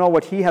wants me to know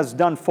what He has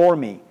done for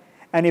me,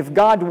 and if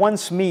God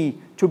wants me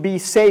to be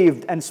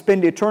saved and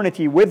spend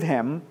eternity with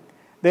Him,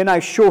 then I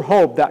sure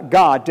hope that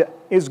God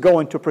is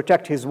going to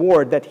protect His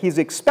Word that He's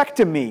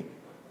expecting me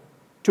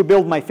to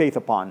build my faith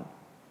upon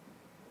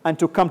and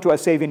to come to a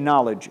saving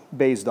knowledge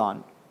based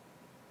on.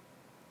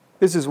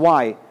 This is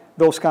why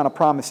those kind of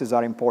promises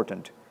are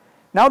important.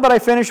 Now that I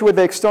finished with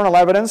the external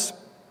evidence,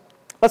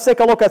 let's take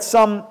a look at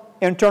some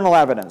internal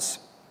evidence.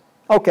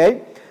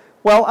 Okay,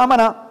 well, I'm going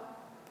to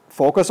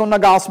focus on the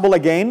gospel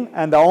again,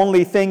 and the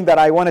only thing that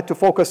I wanted to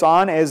focus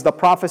on is the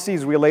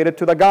prophecies related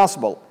to the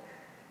gospel.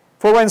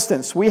 For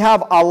instance, we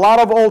have a lot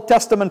of Old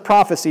Testament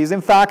prophecies.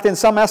 In fact, in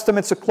some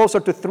estimates, closer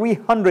to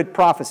 300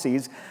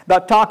 prophecies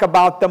that talk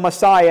about the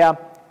Messiah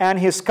and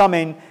His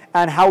coming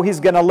and how He's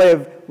going to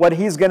live, what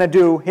He's going to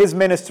do, His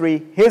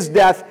ministry, His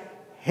death,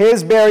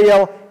 His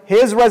burial,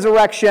 His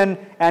resurrection,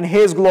 and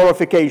His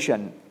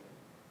glorification.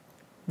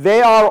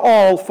 They are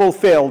all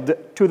fulfilled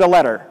to the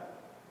letter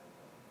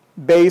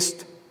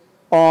based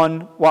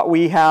on what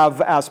we have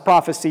as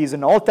prophecies in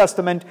the Old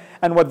Testament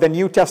and what the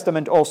New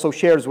Testament also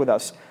shares with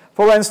us.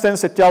 For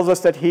instance, it tells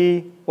us that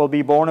He will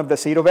be born of the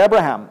seed of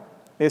Abraham.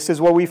 This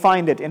is where we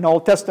find it in the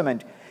Old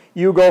Testament.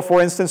 You go, for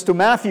instance, to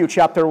Matthew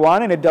chapter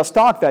 1, and it does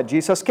talk that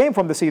Jesus came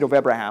from the seed of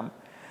Abraham.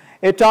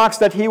 It talks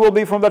that He will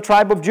be from the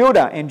tribe of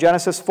Judah in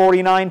Genesis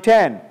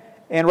 49:10.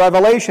 In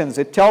Revelations,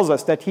 it tells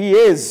us that He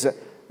is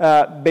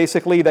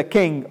basically the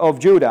king of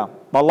Judah,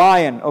 the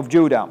Lion of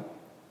Judah.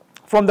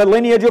 From the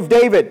lineage of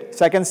David,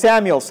 2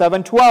 Samuel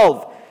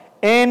 7:12.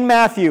 In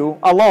Matthew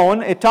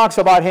alone, it talks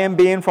about Him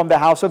being from the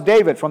house of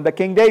David, from the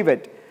King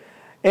David.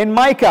 In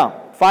Micah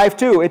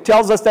 5:2, it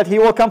tells us that He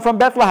will come from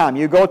Bethlehem.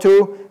 You go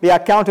to the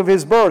account of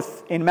His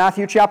birth in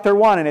Matthew chapter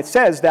 1, and it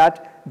says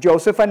that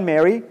Joseph and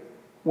Mary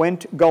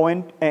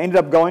ended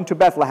up going to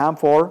Bethlehem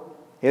for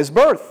His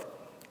birth,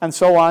 and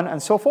so on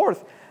and so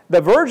forth.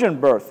 The virgin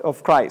birth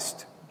of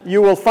Christ.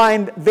 You will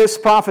find this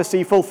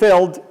prophecy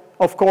fulfilled,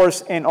 of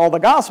course, in all the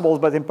Gospels,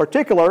 but in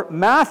particular,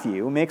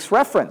 Matthew makes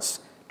reference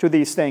to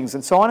these things,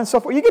 and so on and so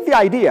forth. You get the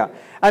idea.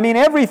 I mean,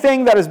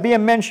 everything that is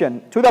being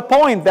mentioned, to the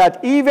point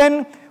that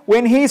even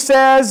when He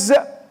says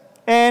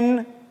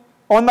on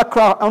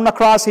the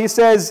cross, He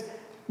says,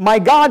 my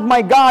God,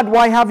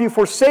 why have you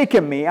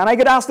forsaken me?" And I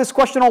get asked this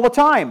question all the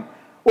time.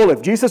 Well,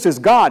 if Jesus is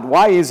God,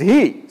 why is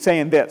He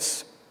saying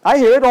this? I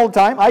hear it all the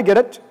time. I get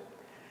it.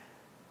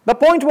 The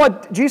point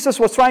what Jesus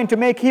was trying to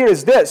make here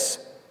is this.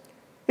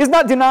 He's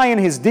not denying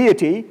His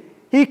deity.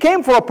 He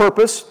came for a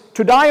purpose,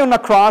 to die on the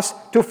cross,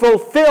 to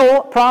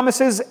fulfill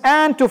promises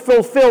and to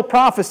fulfill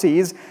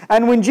prophecies.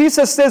 And when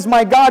Jesus says,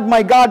 my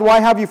God, why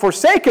have you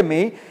forsaken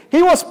me?"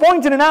 He was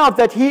pointing out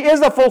that He is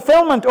the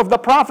fulfillment of the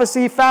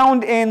prophecy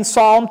found in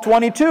Psalm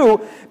 22.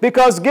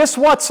 Because guess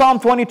what Psalm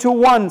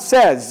 22:1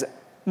 says?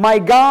 My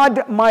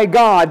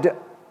God,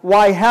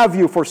 why have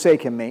you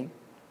forsaken me?"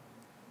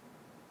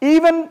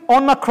 Even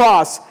on the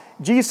cross,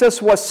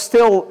 Jesus was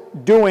still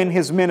doing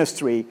His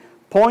ministry,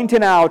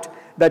 pointing out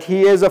that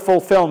He is a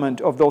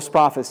fulfillment of those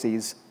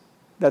prophecies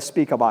that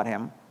speak about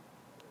Him.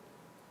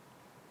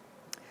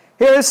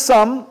 Here is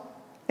some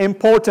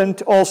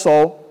important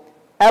also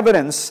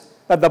evidence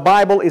that the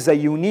Bible is a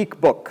unique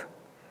book.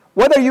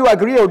 Whether you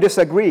agree or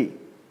disagree,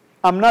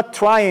 I'm not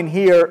trying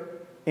here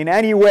in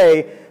any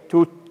way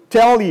to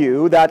tell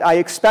you that I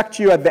expect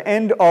you at the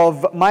end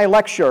of my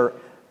lecture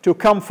to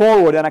come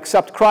forward and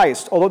accept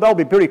Christ, although that would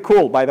be pretty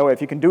cool, by the way,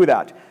 if you can do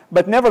that.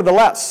 But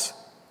nevertheless,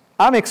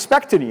 I'm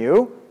expecting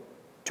you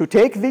to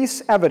take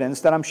this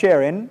evidence that I'm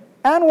sharing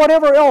and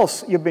whatever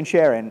else you've been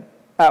sharing,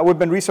 we've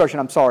been researching,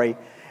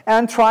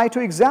 and try to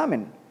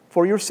examine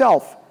for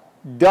yourself.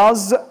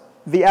 Does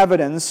the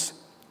evidence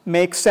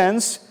make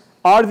sense?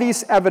 Are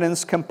these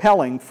evidence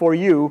compelling for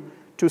you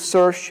to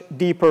search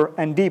deeper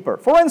and deeper?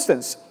 For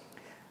instance,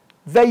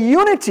 the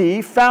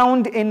unity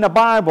found in the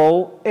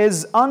Bible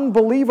is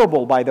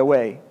unbelievable, by the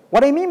way.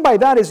 What I mean by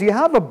that is you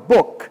have a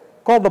book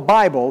called the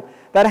Bible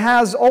that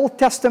has Old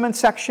Testament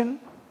section,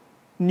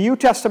 New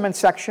Testament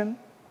section,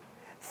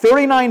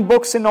 39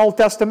 books in the Old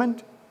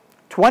Testament,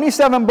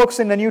 27 books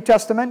in the New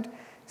Testament,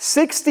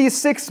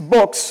 66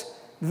 books.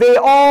 They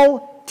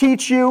all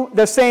teach you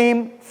the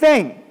same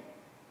thing.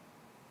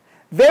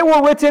 They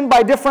were written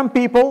by different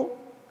people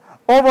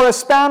over a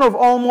span of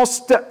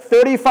almost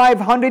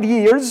 3,500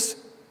 years,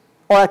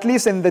 or at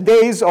least in the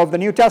days of the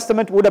New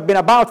Testament would have been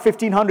about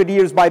 1,500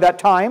 years by that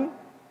time.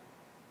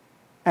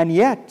 And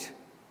yet,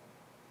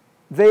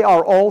 they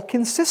are all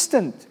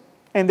consistent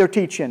in their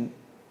teaching.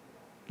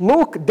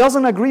 Luke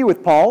doesn't agree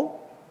with Paul.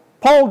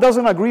 Paul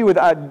doesn't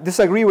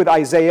disagree with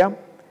Isaiah.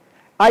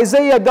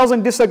 Isaiah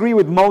doesn't disagree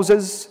with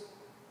Moses.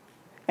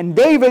 And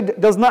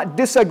David does not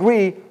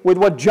disagree with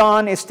what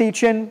John is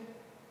teaching.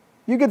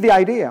 You get the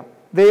idea.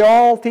 They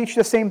all teach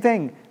the same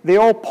thing. They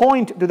all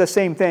point to the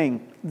same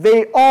thing.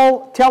 They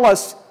all tell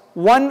us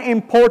one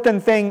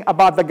important thing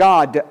about the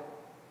God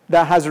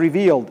that has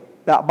revealed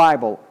that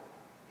Bible.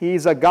 He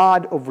is a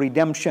God of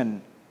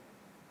redemption,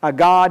 a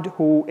God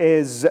who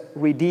is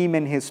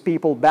redeeming His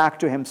people back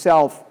to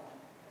Himself,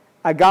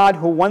 a God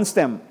who wants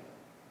them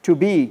to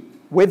be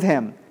with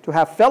Him, to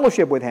have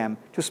fellowship with Him,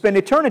 to spend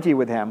eternity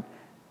with Him.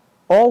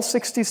 All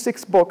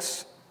 66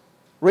 books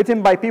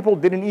written by people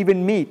who didn't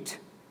even meet,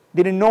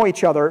 didn't know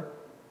each other,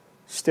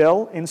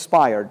 still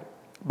inspired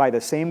by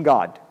the same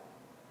God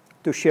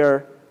to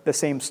share the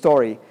same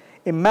story.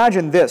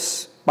 Imagine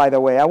this, by the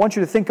way. I want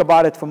you to think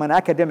about it from an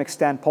academic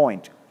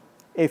standpoint.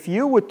 If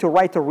you were to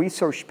write a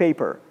research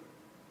paper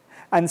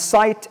and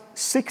cite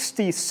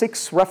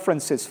 66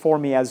 references for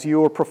me as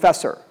your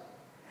professor,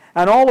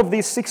 and all of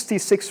these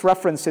 66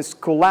 references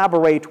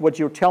collaborate what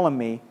you're telling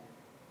me,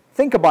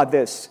 think about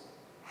this.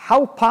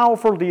 How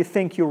powerful do you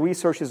think your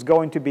research is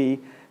going to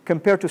be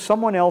compared to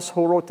someone else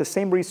who wrote the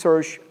same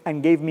research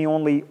and gave me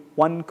only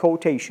one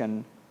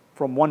quotation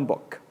from one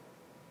book?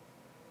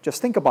 Just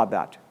think about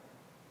that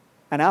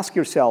and ask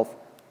yourself,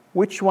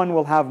 which one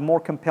will have more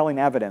compelling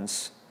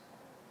evidence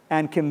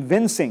and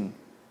convincing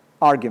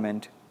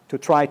argument to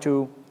try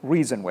to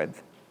reason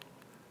with?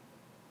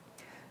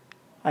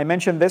 I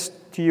mentioned this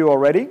to you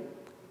already,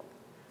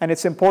 and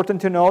it's important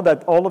to know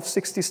that all of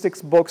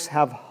 66 books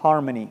have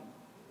harmony.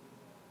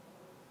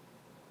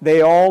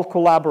 They all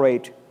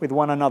collaborate with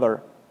one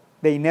another.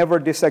 They never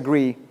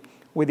disagree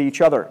with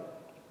each other.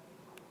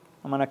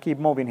 I'm going to keep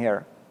moving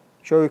here.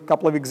 Show you a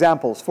couple of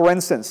examples. For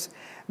instance,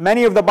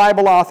 many of the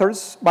Bible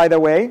authors, by the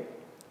way,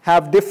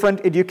 have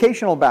different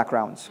educational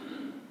backgrounds.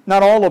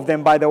 Not all of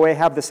them, by the way,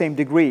 have the same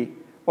degree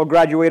or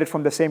graduated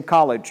from the same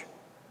college.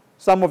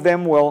 Some of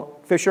them were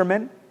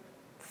fishermen,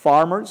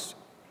 farmers,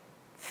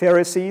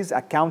 Pharisees,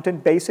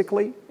 accountant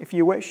basically, if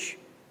you wish.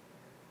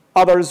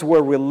 Others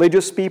were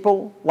religious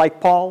people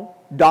like Paul,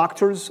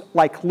 doctors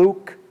like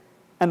Luke,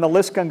 and the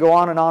list can go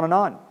on and on and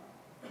on.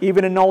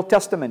 Even in the Old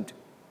Testament,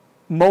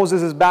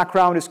 Moses'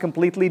 background is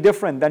completely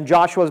different than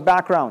Joshua's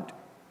background.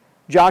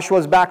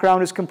 Joshua's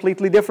background is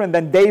completely different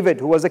than David,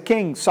 who was a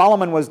king.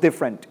 Solomon was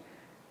different.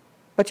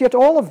 But yet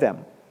all of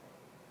them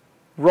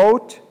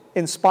wrote,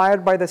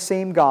 inspired by the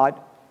same God,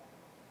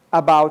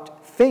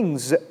 about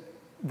things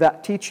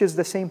that teaches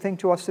the same thing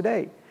to us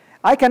today.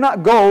 I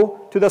cannot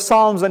go to the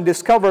Psalms and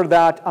discover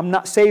that I'm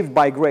not saved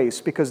by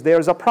grace, because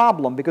there's a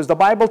problem, because the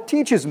Bible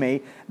teaches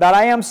me that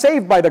I am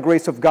saved by the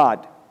grace of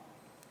God.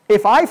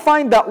 If I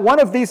find that one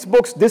of these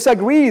books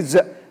disagrees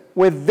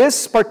with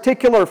this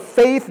particular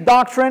faith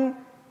doctrine,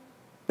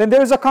 then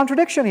there is a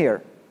contradiction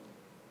here.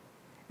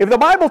 If the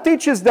Bible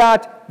teaches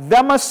that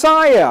the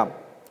Messiah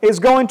is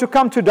going to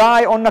come to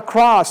die on the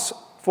cross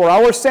for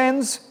our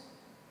sins,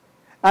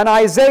 and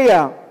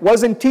Isaiah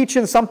wasn't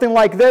teaching something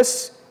like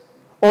this,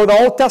 or the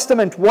Old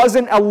Testament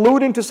wasn't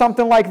alluding to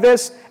something like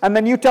this, and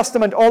the New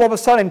Testament all of a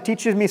sudden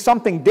teaches me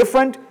something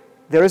different,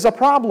 there is a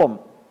problem.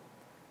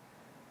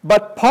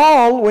 But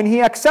Paul, when he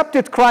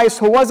accepted Christ,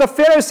 who was a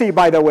Pharisee,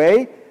 by the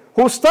way,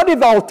 who studied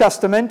the Old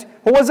Testament,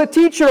 who was a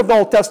teacher of the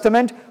Old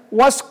Testament,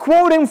 was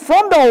quoting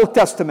from the Old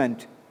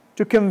Testament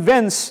to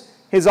convince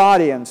his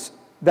audience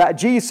that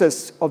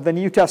Jesus of the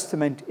New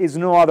Testament is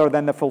no other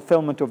than the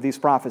fulfillment of these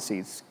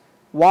prophecies.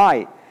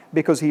 Why?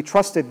 Because he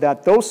trusted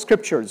that those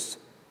scriptures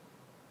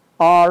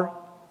are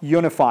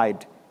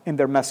unified in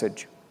their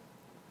message.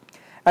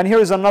 And here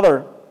is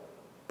another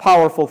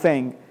powerful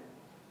thing.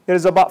 There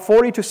is about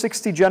 40 to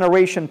 60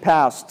 generations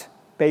passed,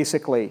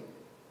 basically,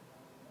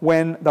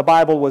 when the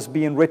Bible was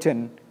being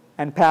written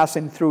and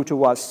passing through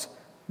to us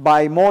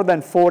by more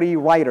than 40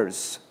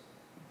 writers.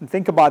 And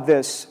think about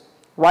this.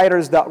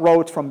 Writers that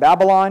wrote from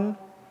Babylon,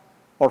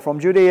 or from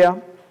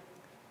Judea,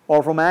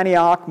 or from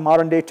Antioch,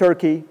 modern-day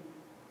Turkey,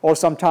 or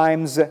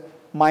sometimes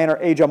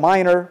Asia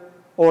Minor,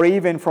 or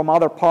even from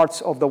other parts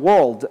of the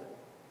world.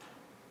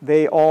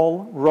 They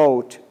all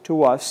wrote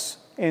to us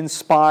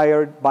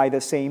inspired by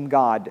the same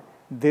God.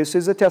 This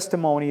is a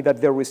testimony that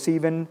they're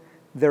receiving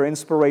their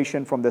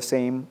inspiration from the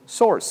same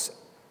source.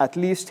 At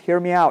least hear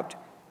me out.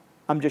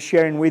 I'm just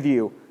sharing with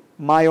you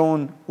my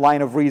own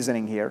line of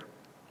reasoning here.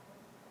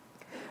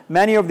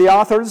 Many of the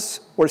authors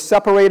were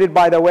separated,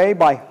 by the way,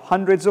 by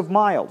hundreds of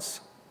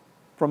miles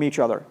from each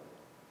other.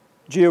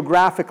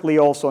 Geographically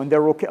also in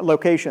their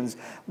locations.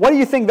 Why do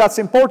you think that's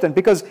important?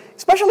 Because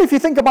especially if you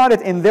think about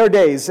it in their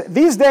days,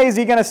 these days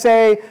you're going to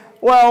say,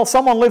 well,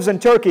 someone lives in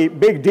Turkey,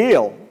 big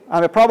deal. I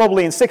mean,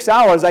 probably in 6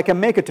 hours I can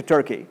make it to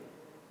Turkey.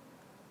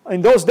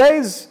 In those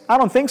days, I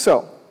don't think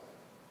so.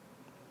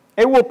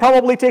 It will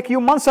probably take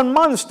you months and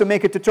months to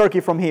make it to Turkey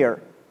from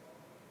here.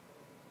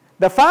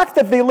 The fact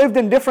that they lived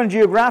in different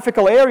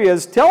geographical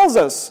areas tells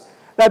us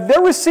that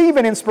they're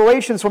receiving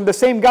inspirations from the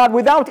same God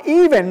without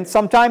even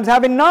sometimes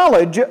having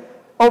knowledge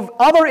of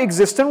other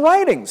existing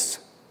writings.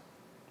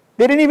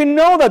 They didn't even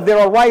know that there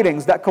are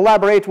writings that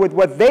collaborate with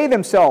what they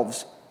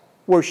themselves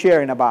were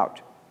sharing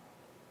about.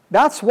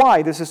 That's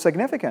why this is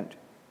significant.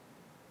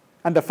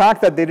 And the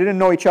fact that they didn't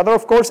know each other,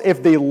 of course,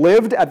 if they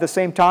lived at the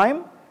same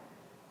time,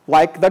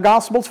 like the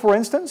Gospels, for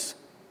instance,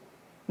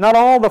 not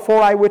all the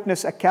 4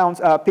 eyewitness accounts,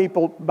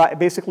 people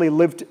basically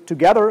lived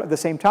together at the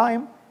same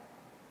time,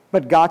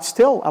 but God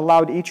still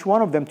allowed each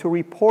one of them to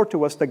report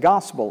to us the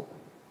Gospel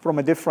from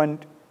a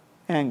different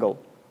angle.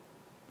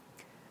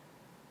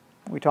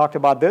 We talked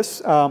about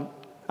this.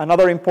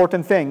 Another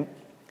important thing,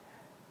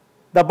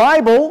 the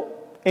Bible,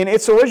 in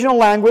its original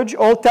language,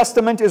 Old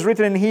Testament is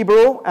written in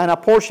Hebrew and a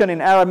portion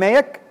in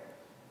Aramaic,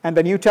 and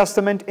the New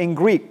Testament in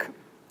Greek.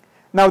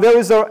 Now, there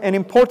is an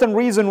important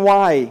reason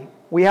why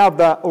we have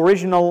the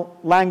original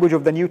language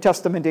of the New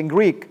Testament in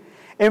Greek.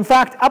 In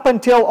fact, up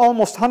until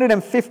almost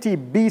 150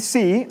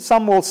 BC,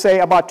 some will say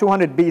about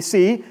 200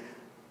 BC,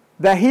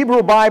 the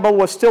Hebrew Bible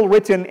was still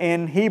written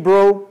in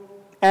Hebrew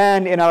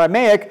and in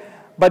Aramaic,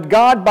 but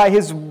God, by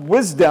His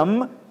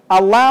wisdom,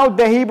 allowed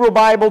the Hebrew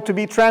Bible to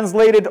be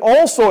translated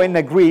also in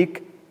the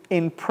Greek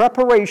in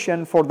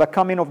preparation for the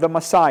coming of the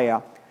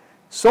Messiah,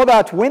 so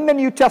that when the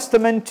New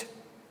Testament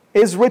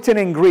is written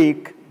in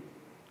Greek,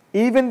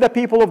 even the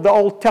people of the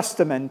Old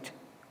Testament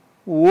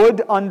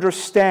would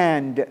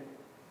understand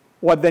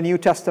what the New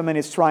Testament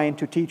is trying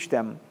to teach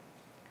them.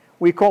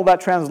 We call that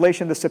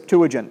translation the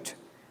Septuagint.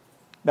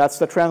 That's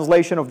the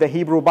translation of the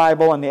Hebrew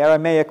Bible and the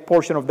Aramaic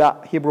portion of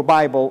that Hebrew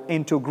Bible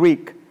into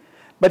Greek.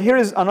 But here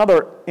is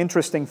another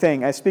interesting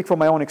thing. I speak from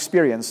my own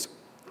experience.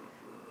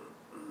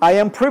 I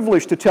am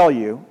privileged to tell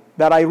you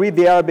that I read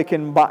the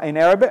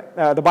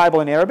the Bible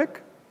in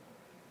Arabic.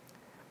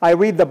 I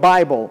read the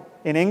Bible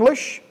in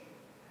English.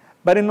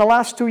 But in the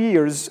last 2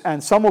 years,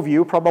 and some of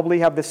you probably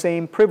have the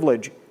same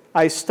privilege,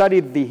 I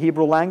studied the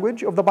Hebrew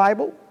language of the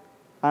Bible,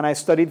 and I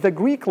studied the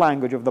Greek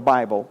language of the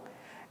Bible.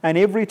 And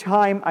every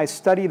time I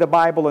study the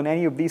Bible in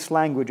any of these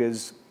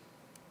languages,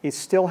 it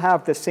still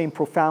has the same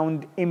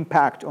profound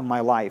impact on my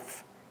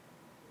life.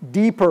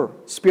 Deeper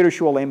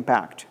spiritual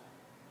impact.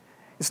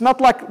 It's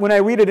not like when I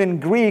read it in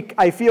Greek,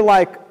 I feel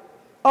like,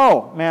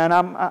 oh man,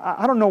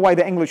 I don't know why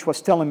the English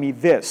was telling me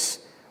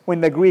this,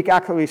 when the Greek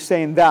actually is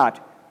saying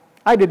that.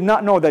 I did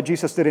not know that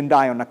Jesus didn't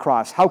die on the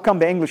cross. How come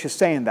the English is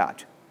saying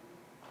that?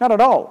 Not at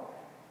all.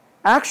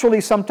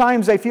 Actually,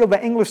 sometimes I feel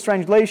the English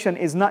translation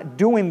is not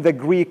doing the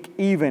Greek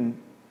even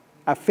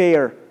a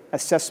fair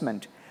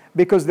assessment,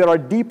 because there are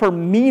deeper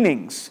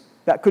meanings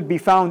that could be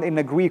found in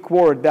the Greek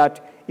word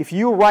that if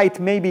you write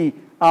maybe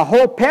a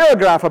whole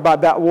paragraph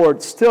about that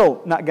word,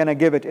 still not going to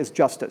give it its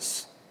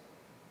justice.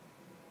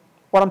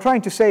 What I'm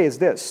trying to say is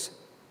this.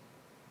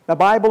 The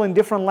Bible in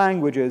different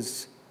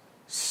languages,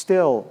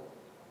 still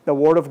the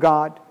Word of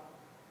God,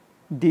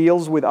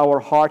 deals with our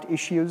heart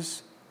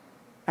issues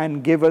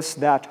and give us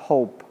that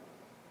hope.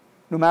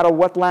 No matter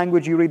what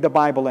language you read the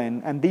Bible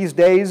in. And these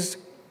days,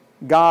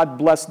 God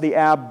bless the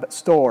App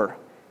Store.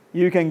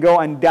 You can go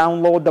and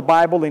download the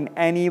Bible in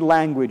any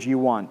language you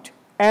want.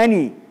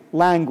 Any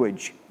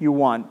language you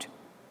want.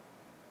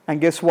 And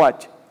guess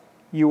what?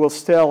 You will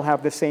still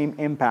have the same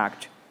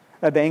impact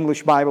that the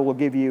English Bible will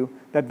give you,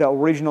 that the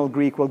original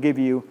Greek will give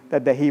you,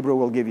 that the Hebrew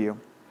will give you.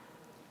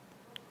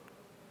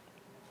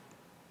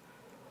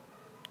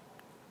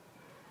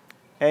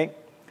 Okay?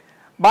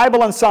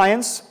 Bible and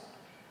science.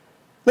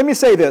 Let me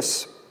say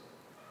this.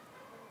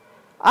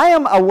 I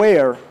am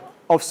aware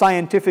of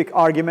scientific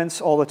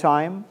arguments all the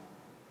time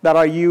that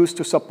are used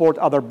to support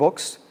other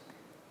books.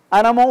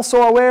 And I'm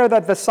also aware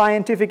that the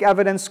scientific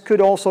evidence could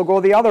also go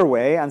the other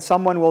way. And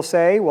someone will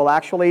say, well,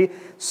 actually,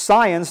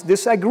 science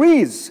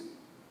disagrees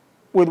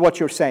with what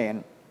you're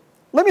saying.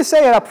 Let me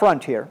say it up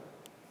front here.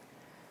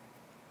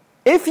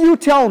 If you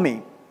tell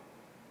me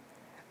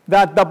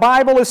that the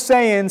Bible is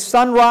saying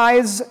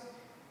sunrise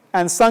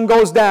and sun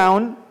goes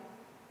down,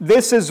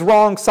 this is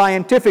wrong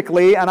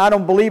scientifically, and I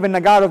don't believe in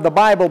the God of the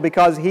Bible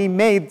because He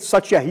made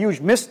such a huge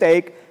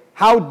mistake,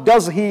 how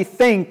does He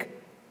think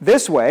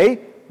this way?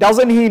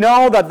 Doesn't He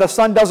know that the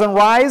sun doesn't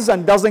rise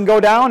and doesn't go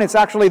down? It's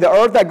actually the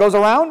earth that goes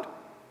around?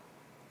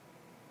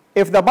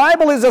 If the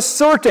Bible is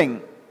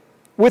asserting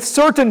with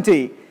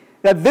certainty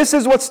that this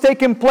is what's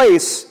taking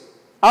place,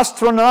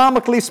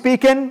 astronomically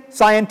speaking,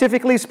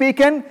 scientifically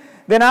speaking,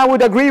 then I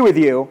would agree with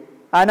you.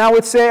 And I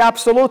would say,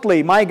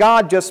 absolutely, my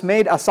God just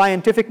made a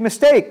scientific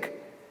mistake.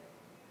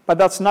 But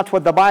that's not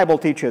what the Bible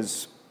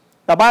teaches.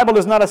 The Bible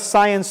is not a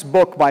science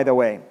book, by the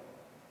way.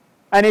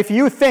 And if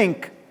you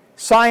think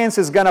science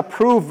is going to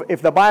prove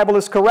if the Bible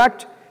is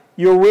correct,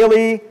 you're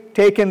really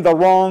taking the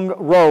wrong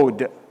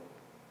road.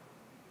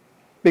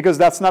 Because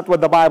that's not what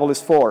the Bible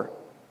is for.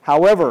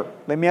 However,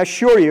 let me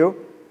assure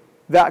you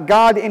that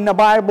God in the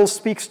Bible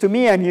speaks to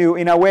me and you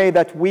in a way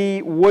that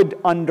we would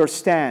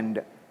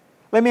understand.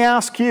 Let me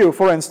ask you,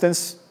 for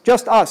instance,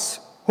 just us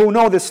who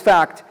know this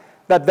fact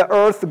that the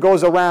earth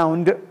goes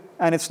around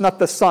and it's not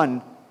the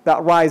sun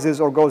that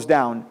rises or goes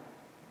down.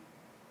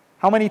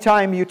 How many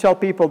times you tell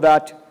people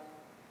that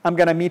I'm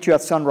going to meet you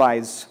at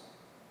sunrise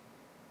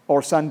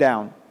or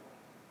sundown?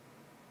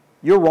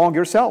 You're wrong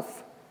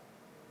yourself.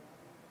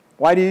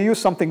 Why do you use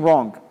something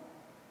wrong?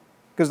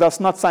 Because that's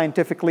not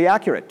scientifically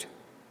accurate.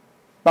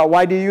 But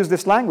why do you use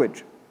this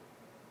language?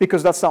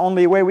 Because that's the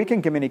only way we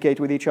can communicate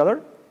with each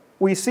other.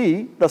 we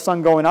see the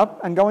sun going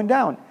up and going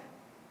down.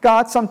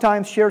 God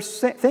sometimes shares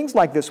things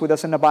like this with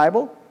us in the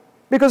Bible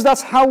because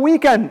that's how we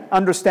can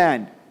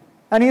understand.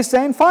 And He's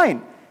saying,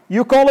 fine,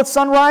 you call it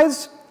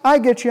sunrise, I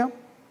get you.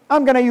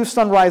 I'm going to use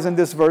sunrise in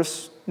this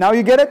verse. Now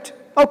you get it?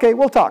 Okay,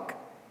 we'll talk.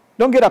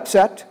 Don't get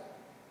upset.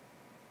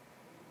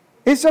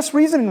 He's just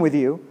reasoning with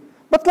you.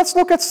 But let's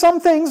look at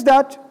some things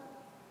that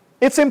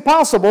it's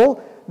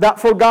impossible that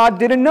for God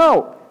didn't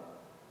know.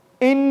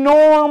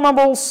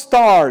 Innumerable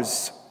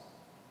stars.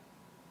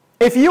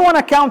 If you want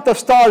to count the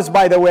stars,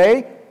 by the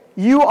way,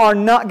 you are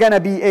not going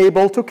to be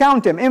able to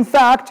count them. In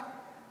fact,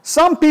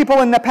 some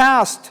people in the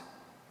past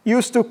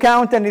used to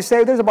count and they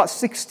say there's about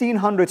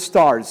 1,600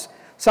 stars.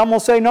 Some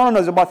will say, no,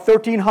 there's about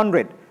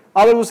 1,300.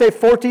 Others will say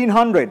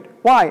 1,400.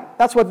 Why?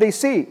 That's what they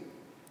see.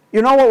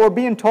 You know what we're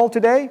being told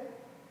today?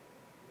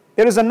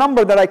 There is a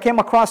number that I came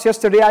across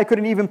yesterday. I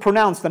couldn't even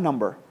pronounce the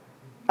number.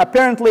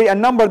 Apparently, a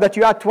number that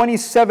you add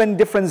 27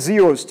 different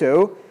zeros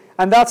to,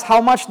 and that's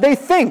how much they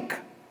think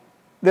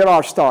there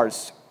are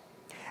stars.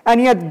 And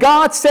yet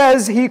God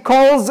says He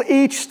calls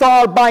each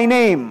star by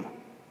name.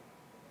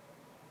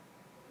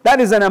 That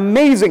is an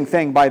amazing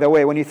thing, by the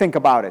way, when you think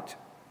about it.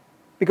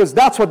 Because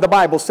that's what the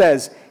Bible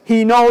says.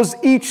 He knows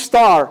each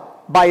star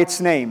by its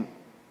name.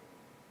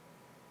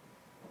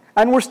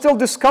 And we're still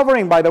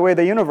discovering, by the way,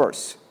 the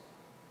universe.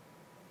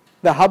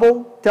 The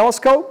Hubble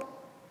telescope,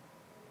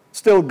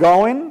 still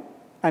going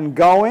and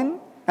going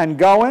and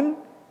going.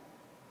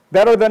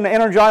 Better than the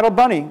Energizer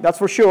Bunny, that's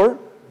for sure.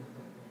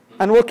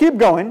 And we'll keep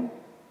going.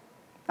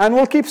 And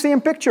we'll keep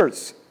seeing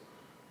pictures.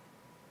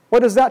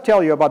 What does that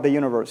tell you about the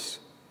universe?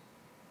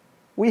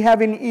 We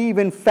haven't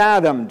even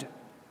fathomed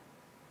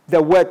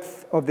the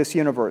width of this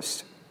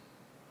universe.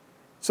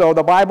 So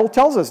the Bible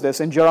tells us this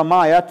in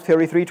Jeremiah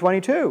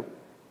 33:22.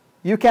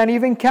 You can't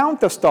even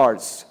count the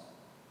stars.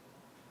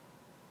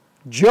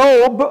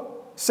 Job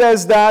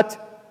says that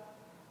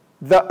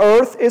the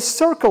earth is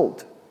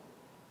circled.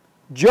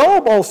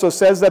 Job also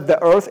says that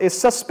the earth is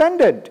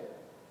suspended.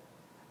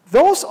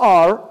 Those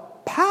are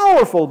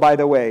powerful, by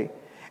the way.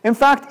 In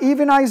fact,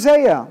 even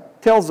Isaiah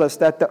tells us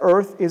that the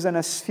earth is in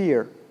a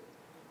sphere,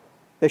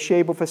 the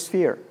shape of a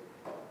sphere.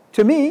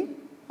 To me,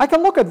 I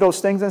can look at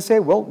those things and say,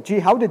 well, gee,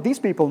 how did these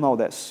people know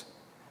this?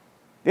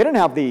 They didn't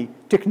have the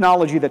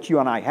technology that you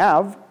and I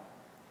have.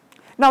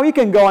 Now, you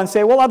can go and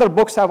say, well, other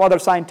books have other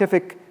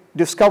scientific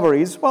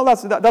discoveries. Well,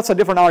 that's a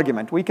different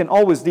argument. We can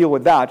always deal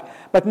with that.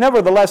 But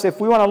nevertheless,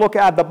 if we want to look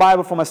at the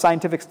Bible from a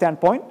scientific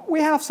standpoint,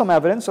 we have some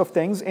evidence of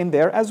things in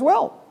there as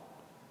well.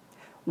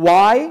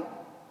 Why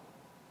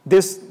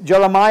does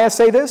Jeremiah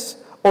say this?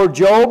 Or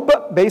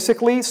Job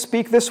basically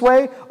speak this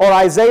way? Or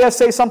Isaiah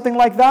say something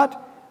like that?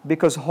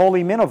 Because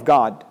holy men of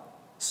God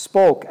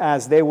spoke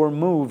as they were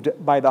moved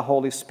by the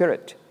Holy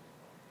Spirit.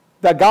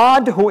 The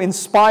God who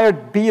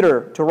inspired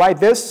Peter to write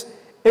this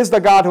is the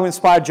God who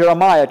inspired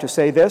Jeremiah to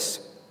say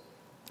this,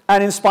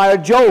 and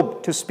inspired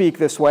Job to speak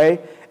this way,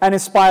 and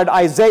inspired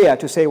Isaiah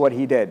to say what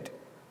he did.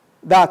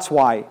 That's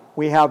why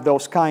we have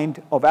those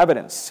kind of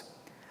evidence.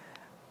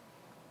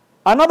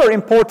 Another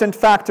important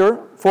factor,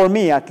 for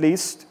me at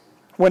least,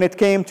 when it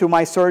came to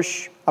my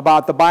search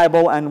about the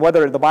Bible and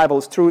whether the Bible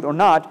is truth or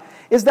not,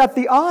 is that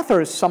the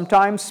authors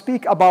sometimes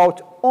speak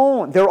about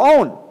their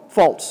own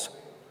faults.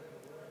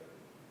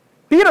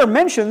 Peter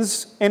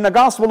mentions in the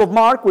Gospel of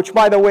Mark, which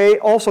by the way,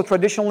 also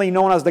traditionally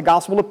known as the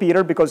Gospel of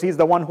Peter, because he's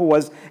the one who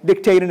was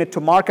dictating it to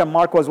Mark, and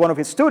Mark was one of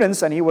his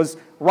students, and he was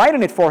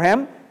writing it for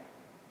him,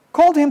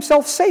 called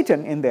himself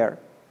Satan in there.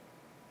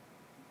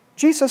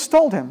 Jesus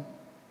told him,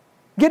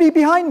 "Get thee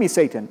behind me,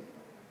 Satan."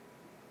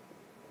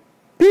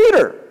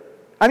 Peter.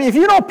 I mean, if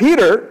you know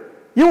Peter,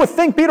 you would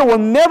think Peter will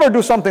never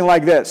do something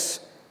like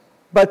this.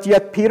 But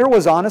yet Peter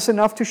was honest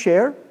enough to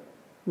share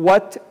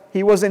what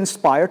he was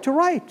inspired to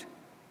write.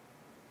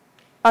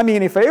 I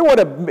mean, if it would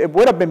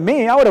have been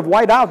me, I would have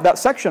wiped out that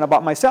section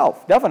about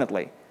myself,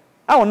 definitely.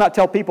 I will not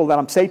tell people that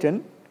I'm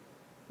Satan,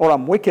 or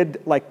I'm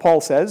wicked, like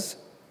Paul says.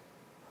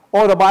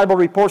 Or the Bible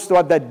reports to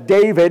us that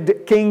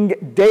King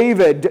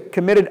David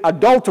committed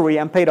adultery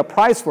and paid a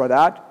price for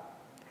that.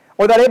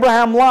 Or that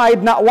Abraham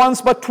lied not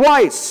once but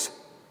twice.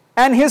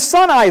 And his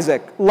son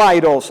Isaac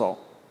lied also.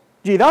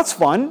 Gee, that's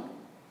fun.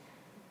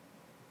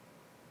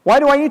 Why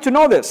do I need to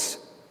know this?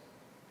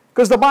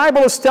 Because the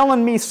Bible is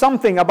telling me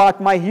something about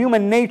my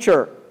human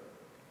nature.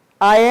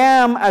 I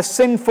am a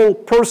sinful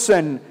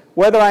person,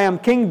 whether I am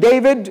King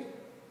David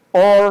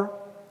or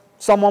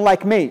someone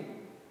like me.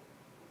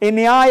 In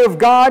the eye of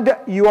God,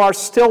 you are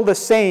still the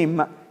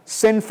same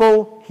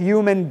sinful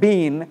human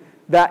being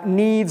that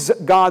needs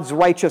God's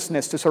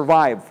righteousness to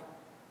survive.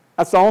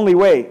 That's the only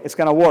way it's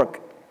going to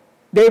work.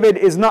 David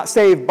is not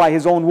saved by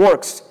his own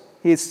works.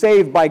 He is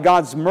saved by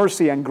God's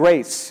mercy and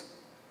grace.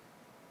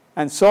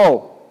 And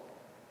so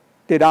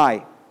did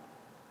I.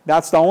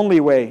 That's the only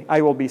way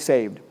I will be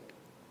saved.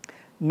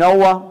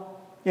 Noah,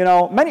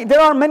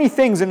 there are many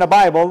things in the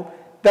Bible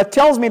that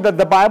tells me that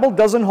the Bible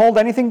doesn't hold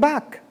anything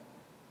back.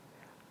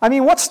 I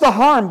mean, what's the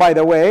harm, by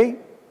the way,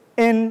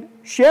 in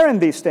sharing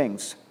these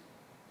things?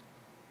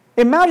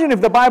 Imagine if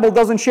the Bible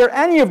doesn't share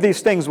any of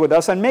these things with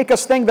us and make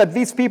us think that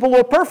these people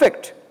were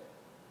perfect.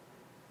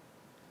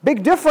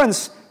 Big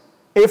difference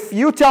if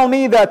you tell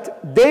me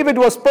that David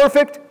was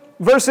perfect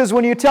versus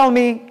when you tell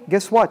me,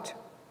 guess what?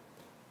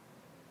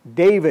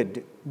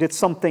 David did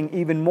something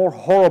even more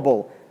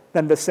horrible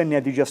than the sin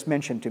that you just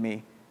mentioned to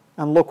me.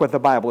 And look what the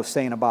Bible is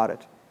saying about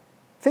it.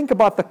 Think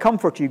about the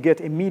comfort you get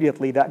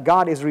immediately that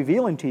God is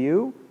revealing to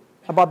you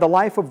about the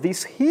life of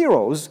these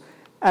heroes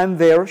and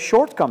their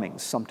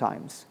shortcomings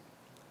sometimes.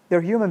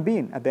 They're human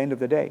beings at the end of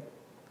the day.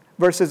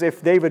 Versus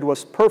if David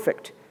was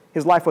perfect,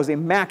 his life was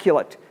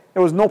immaculate,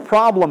 there was no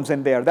problems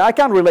in there. I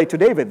can't relate to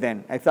David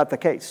then, if that's the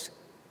case.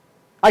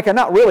 I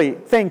cannot really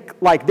think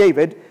like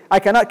David. I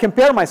cannot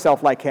compare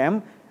myself like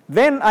him.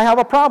 Then I have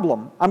a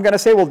problem. I'm going to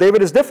say, well,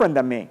 David is different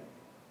than me.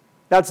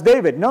 That's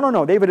David. No, no,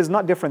 no. David is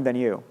not different than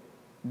you.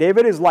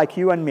 David is like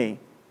you and me.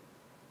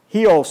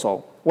 He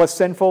also was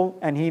sinful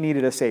and he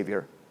needed a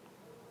Savior.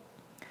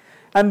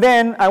 And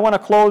then I want to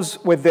close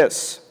with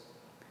this.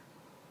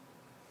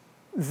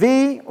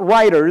 The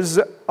writers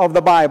of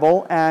the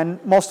Bible,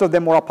 and most of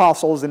them were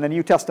apostles in the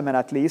New Testament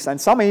at least, and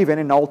some even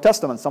in the Old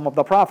Testament, some of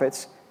the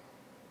prophets,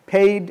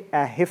 paid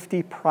a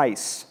hefty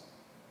price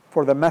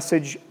for the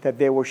message that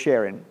they were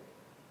sharing.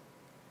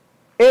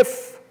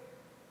 If,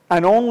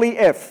 and only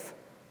if,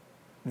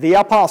 the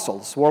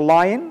apostles were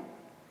lying,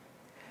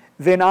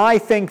 then I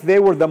think they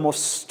were the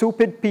most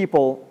stupid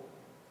people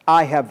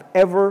I have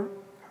ever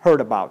heard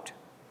about.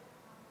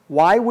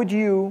 Why would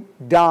you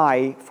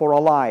die for a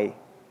lie?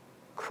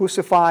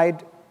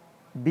 Crucified,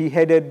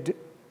 beheaded.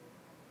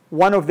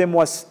 One of them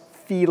was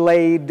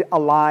filleted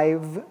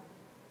alive.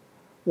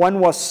 One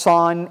was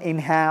sawn in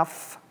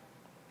half,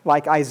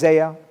 like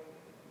Isaiah.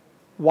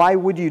 Why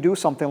would you do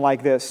something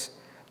like this?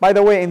 By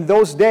the way, in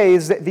those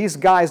days, these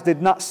guys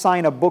did not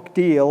sign a book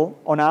deal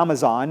on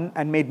Amazon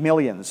and made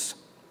millions.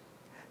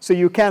 So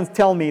you can't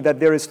tell me that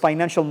there is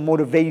financial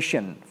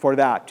motivation for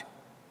that.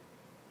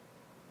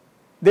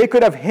 They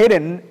could have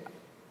hidden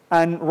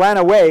and ran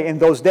away in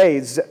those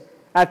days.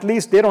 At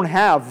least they don't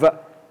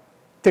have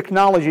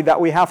technology that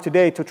we have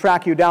today to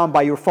track you down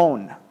by your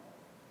phone.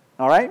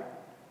 All right?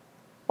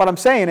 What I'm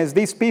saying is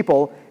these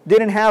people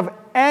didn't have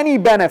any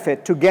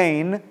benefit to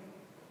gain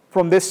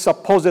from this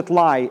supposed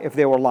lie if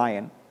they were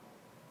lying.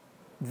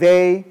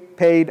 They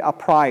paid a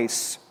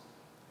price,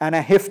 and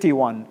a hefty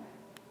one,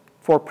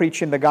 for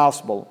preaching the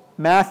gospel.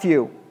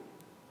 Matthew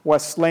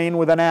was slain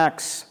with an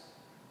axe.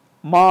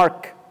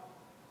 Mark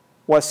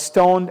was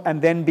stoned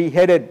and then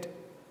beheaded.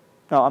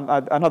 No,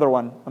 another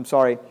one, I'm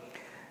sorry.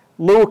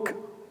 Luke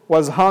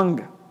was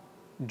hung.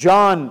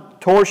 John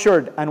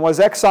tortured and was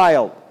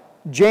exiled.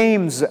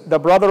 James, the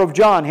brother of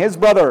John, his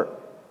brother,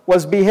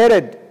 was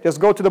beheaded. Just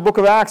go to the book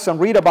of Acts and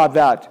read about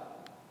that.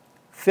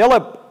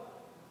 Philip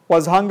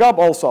was hung up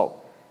also.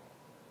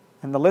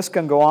 And the list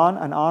can go on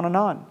and on and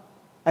on.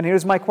 And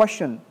here's my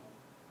question.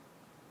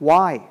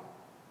 Why?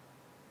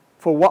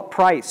 For what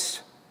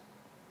price?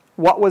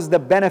 What was the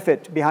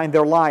benefit behind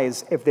their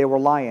lies if they were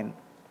lying?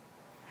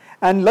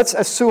 And let's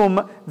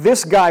assume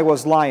this guy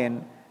was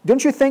lying.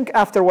 Don't you think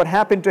after what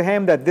happened to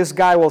him that this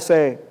guy will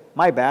say,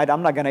 my bad,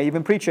 I'm not going to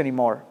even preach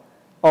anymore?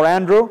 Or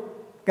Andrew,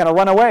 going to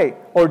run away?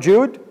 Or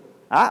Jude,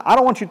 I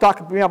don't want you to talk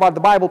to me about the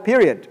Bible,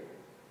 period.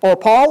 Or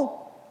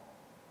Paul,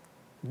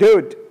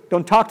 dude,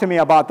 don't talk to me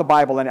about the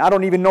Bible, and I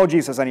don't even know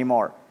Jesus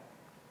anymore.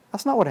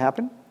 That's not what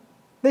happened.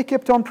 They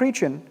kept on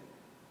preaching.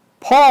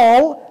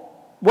 Paul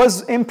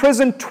was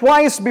imprisoned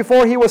twice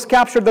before he was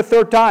captured the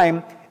third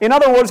time. In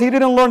other words, he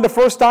didn't learn the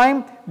first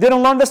time,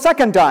 didn't learn the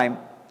second time,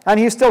 and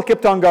he still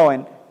kept on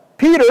going.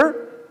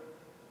 Peter,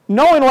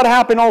 knowing what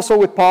happened also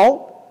with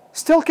Paul,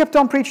 still kept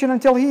on preaching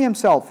until he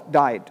himself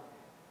died.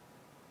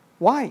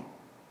 Why?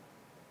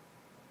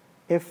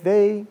 If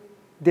they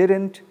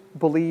didn't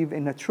believe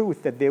in the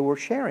truth that they were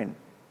sharing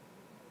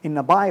in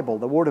the Bible,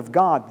 the Word of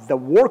God, the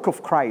work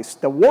of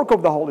Christ, the work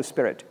of the Holy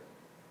Spirit,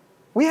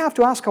 we have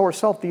to ask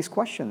ourselves these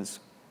questions.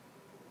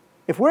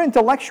 If we're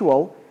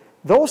intellectual,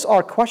 those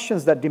are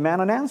questions that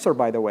demand an answer,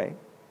 by the way.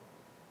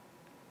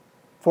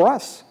 For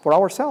us, for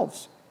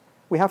ourselves.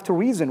 We have to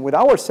reason with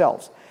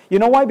ourselves. You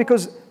know why?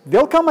 Because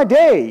there'll come a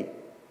day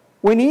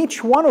when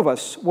each one of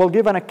us will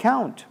give an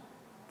account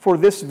for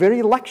this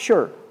very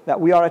lecture that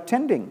we are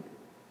attending,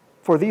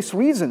 for these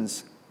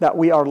reasons that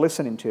we are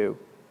listening to,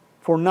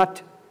 for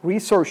not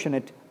researching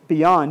it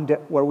beyond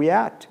where we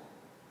at,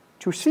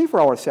 to see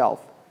for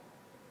ourselves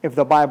if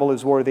the Bible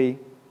is worthy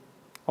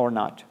or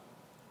not.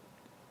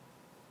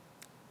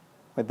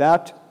 With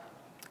that,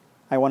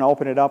 I want to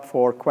open it up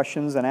for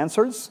questions and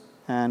answers,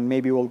 and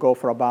maybe we'll go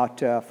for about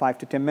 5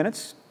 to 10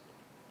 minutes.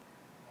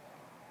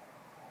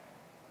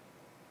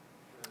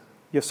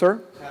 Yes,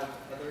 sir? Have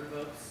other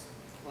books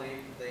claimed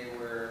that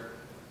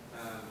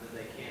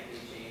they can't be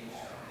changed,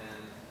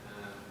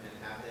 and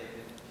have they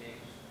been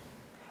changed?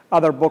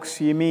 Other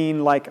books, you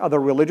mean like other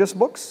religious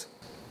books?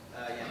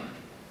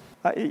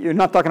 Yeah. You're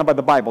not talking about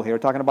the Bible here, you're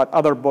talking about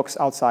other books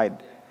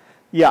outside.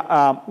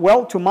 Yeah,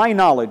 well, to my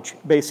knowledge,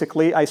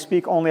 basically, I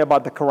speak only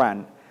about the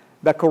Quran.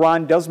 The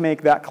Quran does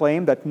make that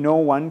claim that no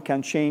one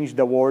can change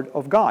the Word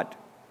of God.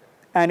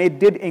 And it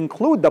did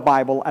include the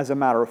Bible, as a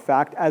matter of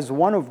fact, as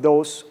one of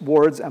those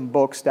words and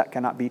books that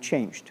cannot be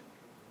changed.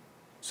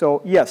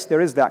 So yes, there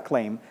is that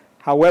claim.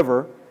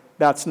 However,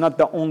 that's not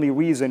the only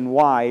reason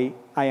why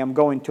I am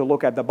going to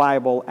look at the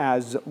Bible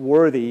as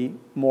worthy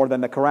more than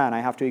the Quran.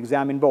 I have to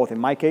examine both. In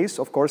my case,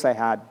 of course, I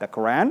had the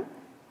Quran,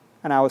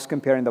 and I was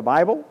comparing the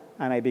Bible,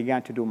 and I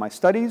began to do my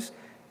studies,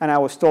 and I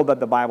was told that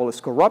the Bible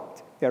is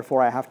corrupt.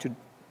 Therefore, I have to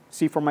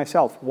see for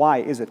myself, why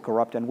is it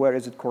corrupt, and where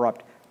is it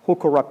corrupt? Who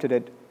corrupted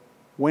it?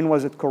 When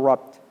was it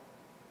corrupt?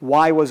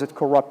 Why was it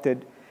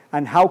corrupted?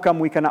 And how come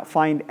we cannot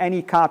find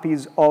any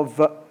copies of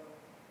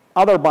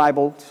other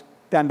Bibles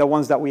than the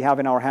ones that we have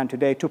in our hand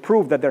today to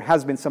prove that there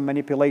has been some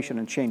manipulation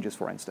and changes,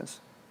 for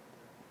instance?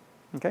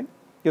 Okay?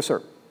 Yes,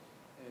 sir.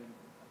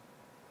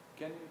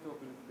 Can you talk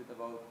a little bit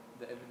about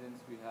the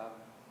evidence we have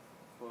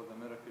for the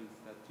miracles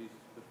that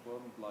Jesus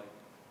performed, like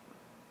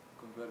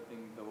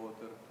converting the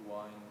water to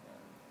wine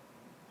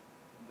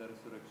and the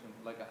resurrection?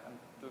 Like, I'm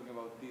talking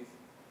about these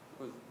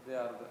because they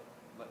are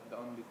the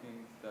only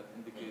things that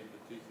indicate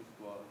that Jesus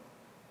was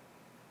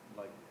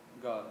like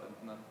God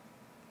and not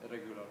a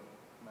regular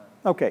man.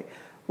 Okay.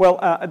 Well,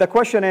 the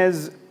question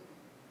is,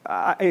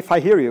 if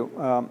I hear you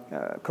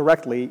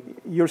correctly,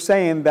 you're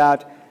saying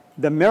that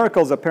the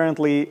miracles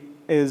apparently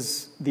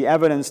is the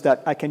evidence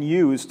that I can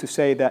use to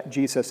say that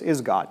Jesus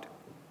is God,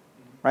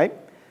 right?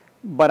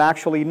 But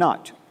actually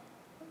not.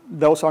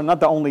 Those are not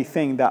the only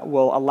thing that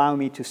will allow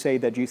me to say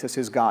that Jesus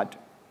is God.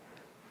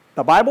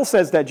 The Bible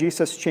says that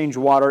Jesus changed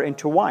water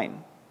into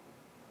wine.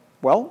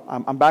 Well,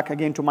 I'm back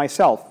again to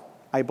myself.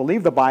 I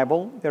believe the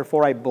Bible,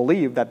 therefore I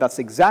believe that that's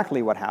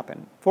exactly what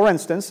happened. For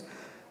instance,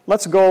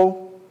 let's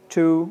go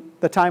to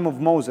the time of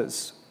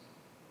Moses.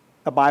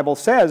 The Bible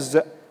says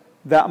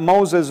that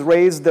Moses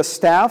raised the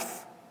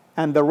staff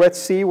and the Red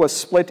Sea was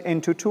split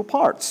into two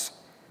parts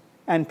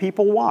and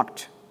people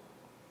walked.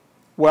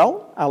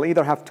 Well, I'll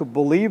either have to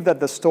believe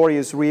that the story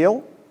is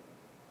real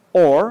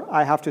or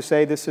I have to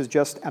say this is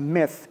just a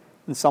myth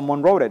and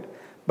someone wrote it.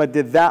 But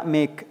did that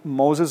make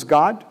Moses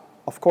God?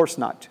 Of course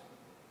not.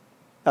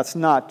 That's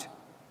not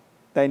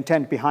the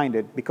intent behind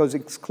it, because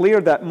it's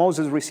clear that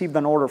Moses received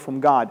an order from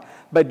God.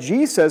 But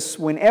Jesus,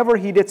 whenever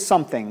he did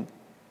something,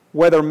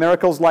 whether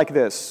miracles like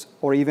this,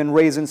 or even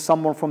raising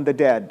someone from the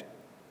dead,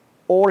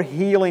 or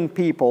healing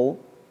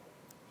people,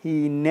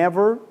 he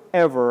never,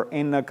 ever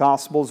in the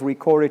Gospels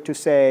recorded to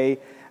say,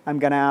 I'm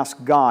going to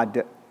ask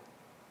God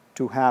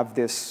to have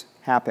this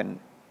happen.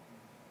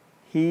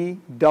 He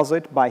does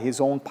it by his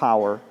own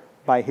power,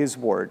 by his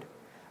word.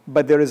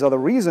 But there is other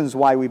reasons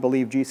why we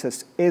believe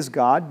Jesus is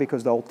God,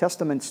 because the Old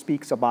Testament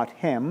speaks about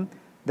him,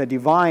 the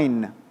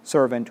divine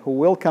servant who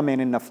will come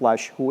in the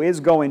flesh, who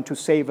is going to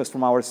save us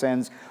from our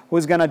sins, who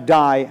is going to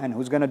die, and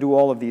who's going to do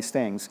all of these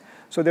things.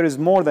 So there is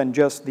more than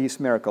just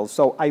these miracles.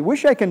 So I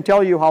wish I can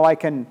tell you how I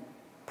can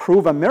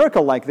prove a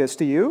miracle like this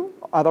to you,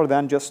 other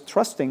than just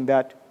trusting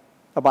that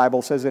the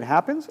Bible says it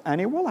happens,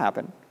 and it will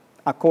happen,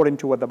 according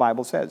to what the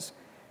Bible says.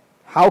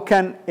 How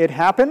can it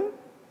happen?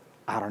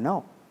 I don't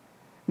know.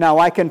 Now,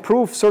 I can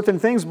prove certain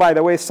things. By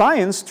the way,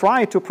 science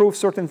tried to prove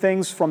certain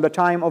things from the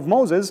time of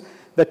Moses.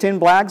 The 10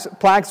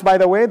 plagues, by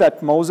the way,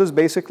 that Moses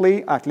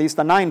basically, at least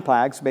the 9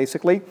 plagues,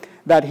 basically,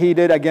 that he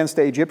did against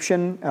the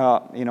Egyptian,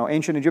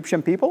 ancient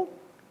Egyptian people.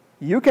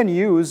 You can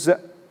use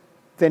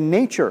the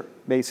nature,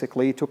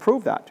 basically, to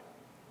prove that.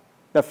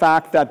 The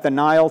fact that the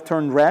Nile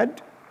turned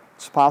red,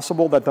 it's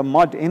possible that the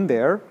mud in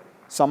there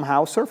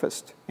somehow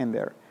surfaced in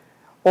there.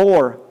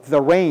 Or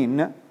the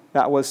rain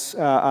that was,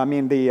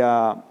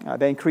 the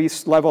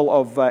increased level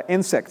of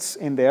insects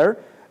in there.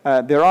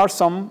 There are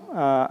some,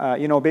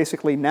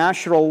 basically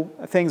natural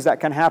things that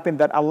can happen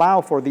that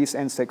allow for these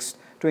insects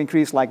to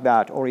increase like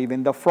that, or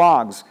even the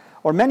frogs,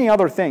 or many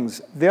other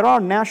things. There are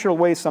natural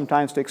ways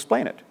sometimes to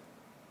explain it.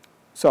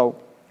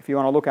 So, if you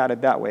want to look at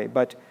it that way.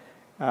 But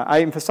I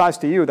emphasize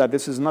to you that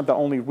this is not the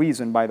only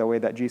reason, by the way,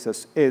 that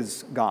Jesus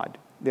is God.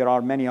 There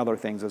are many other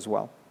things as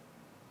well.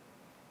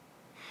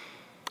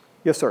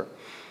 Yes, sir.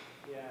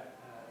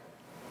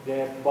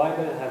 The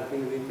Bible has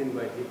been written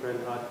by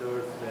different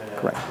authors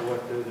over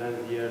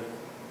 2,000 years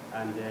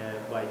and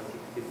by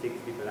 66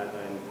 people, as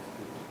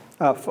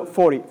I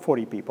understood.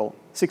 40 people,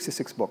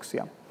 66 books,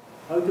 yeah.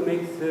 How to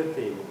make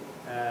certain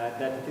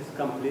that it is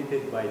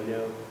completed by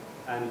law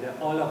and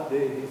all of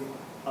these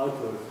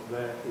authors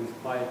were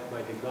inspired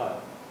by the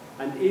God?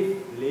 And if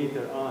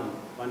later on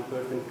one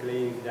person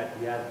claims that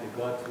he has the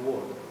God's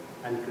word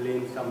and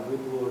claims some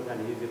good word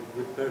and he's a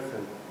good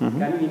person,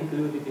 can we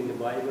include it in the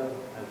Bible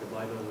as the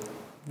Bible?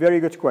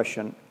 Very good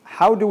question.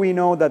 How do we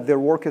know that their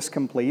work is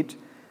complete?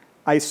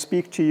 I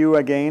speak to you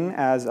again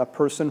as a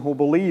person who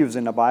believes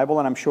in the Bible,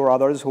 and I'm sure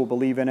others who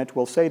believe in it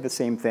will say the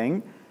same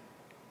thing.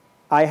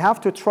 I have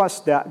to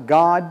trust that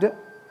God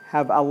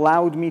have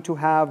allowed me to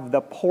have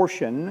the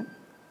portion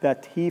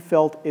that he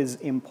felt is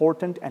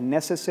important and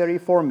necessary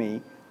for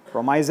me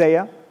from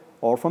Isaiah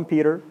or from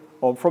Peter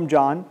or from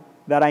John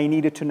that I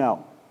needed to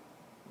know.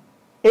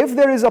 If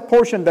there is a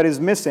portion that is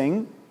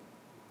missing,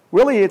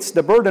 really, it's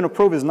the burden of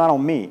proof is not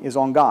on me, is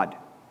on God.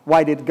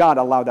 Why did God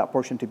allow that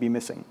portion to be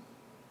missing?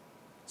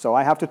 So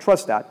I have to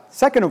trust that.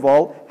 Second of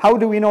all, how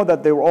do we know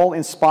that they were all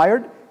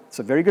inspired? It's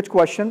a very good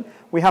question.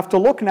 We have to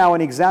look now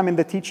and examine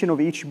the teaching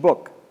of each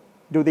book.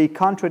 Do they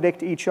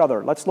contradict each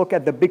other? Let's look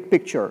at the big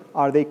picture.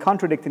 Are they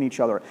contradicting each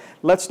other?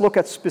 Let's look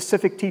at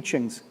specific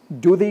teachings.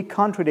 Do they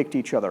contradict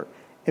each other?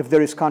 If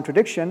there is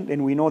contradiction,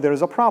 then we know there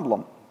is a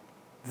problem.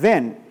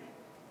 Then,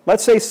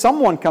 let's say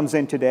someone comes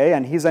in today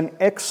and he's an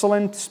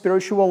excellent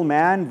spiritual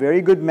man,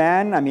 very good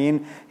man. I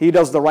mean, he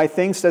does the right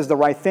things, says the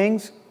right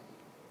things.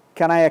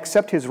 Can I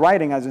accept his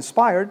writing as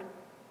inspired?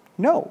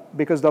 No,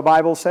 because the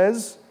Bible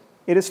says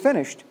it is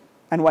finished.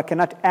 And I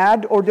cannot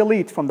add or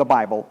delete from the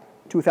Bible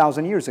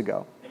 2,000 years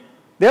ago.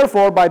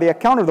 Therefore, by the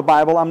account of the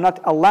Bible, I'm not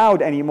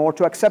allowed anymore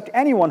to accept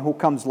anyone who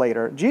comes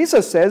later.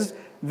 Jesus says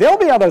there'll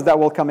be others that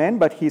will come in,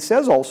 but he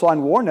says also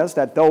and warns us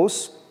that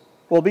those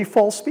will be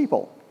false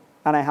people.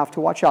 And I have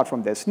to watch out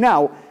from this.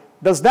 Now,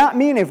 does that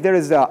mean if there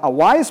is a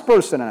wise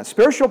person and a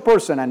spiritual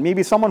person and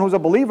maybe someone who's a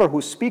believer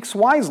who speaks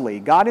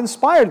wisely, God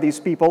inspired these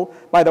people,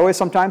 by the way,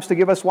 sometimes to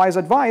give us wise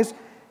advice,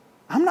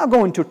 I'm not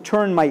going to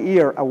turn my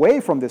ear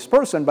away from this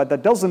person, but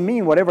that doesn't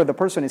mean whatever the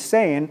person is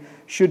saying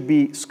should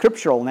be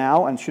scriptural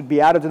now and should be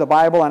added to the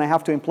Bible and I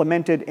have to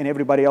implement it in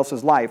everybody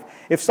else's life.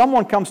 If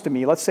someone comes to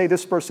me, let's say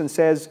this person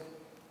says,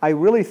 I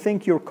really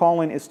think your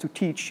calling is to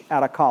teach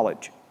at a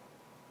college.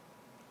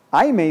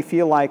 I may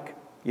feel like,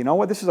 you know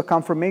what, this is a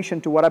confirmation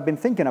to what I've been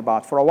thinking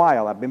about for a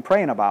while, I've been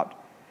praying about.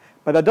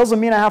 But that doesn't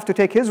mean I have to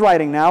take his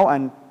writing now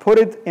and put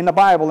it in the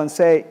Bible and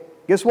say,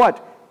 guess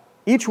what?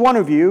 Each one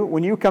of you,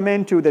 when you come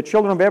into the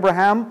children of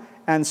Abraham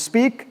and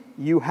speak,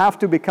 you have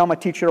to become a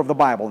teacher of the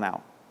Bible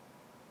now.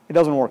 It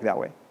doesn't work that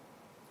way.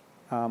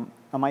 Am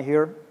I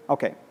here?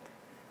 Okay.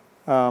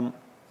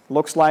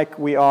 Looks like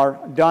we are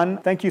done.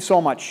 Thank you so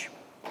much.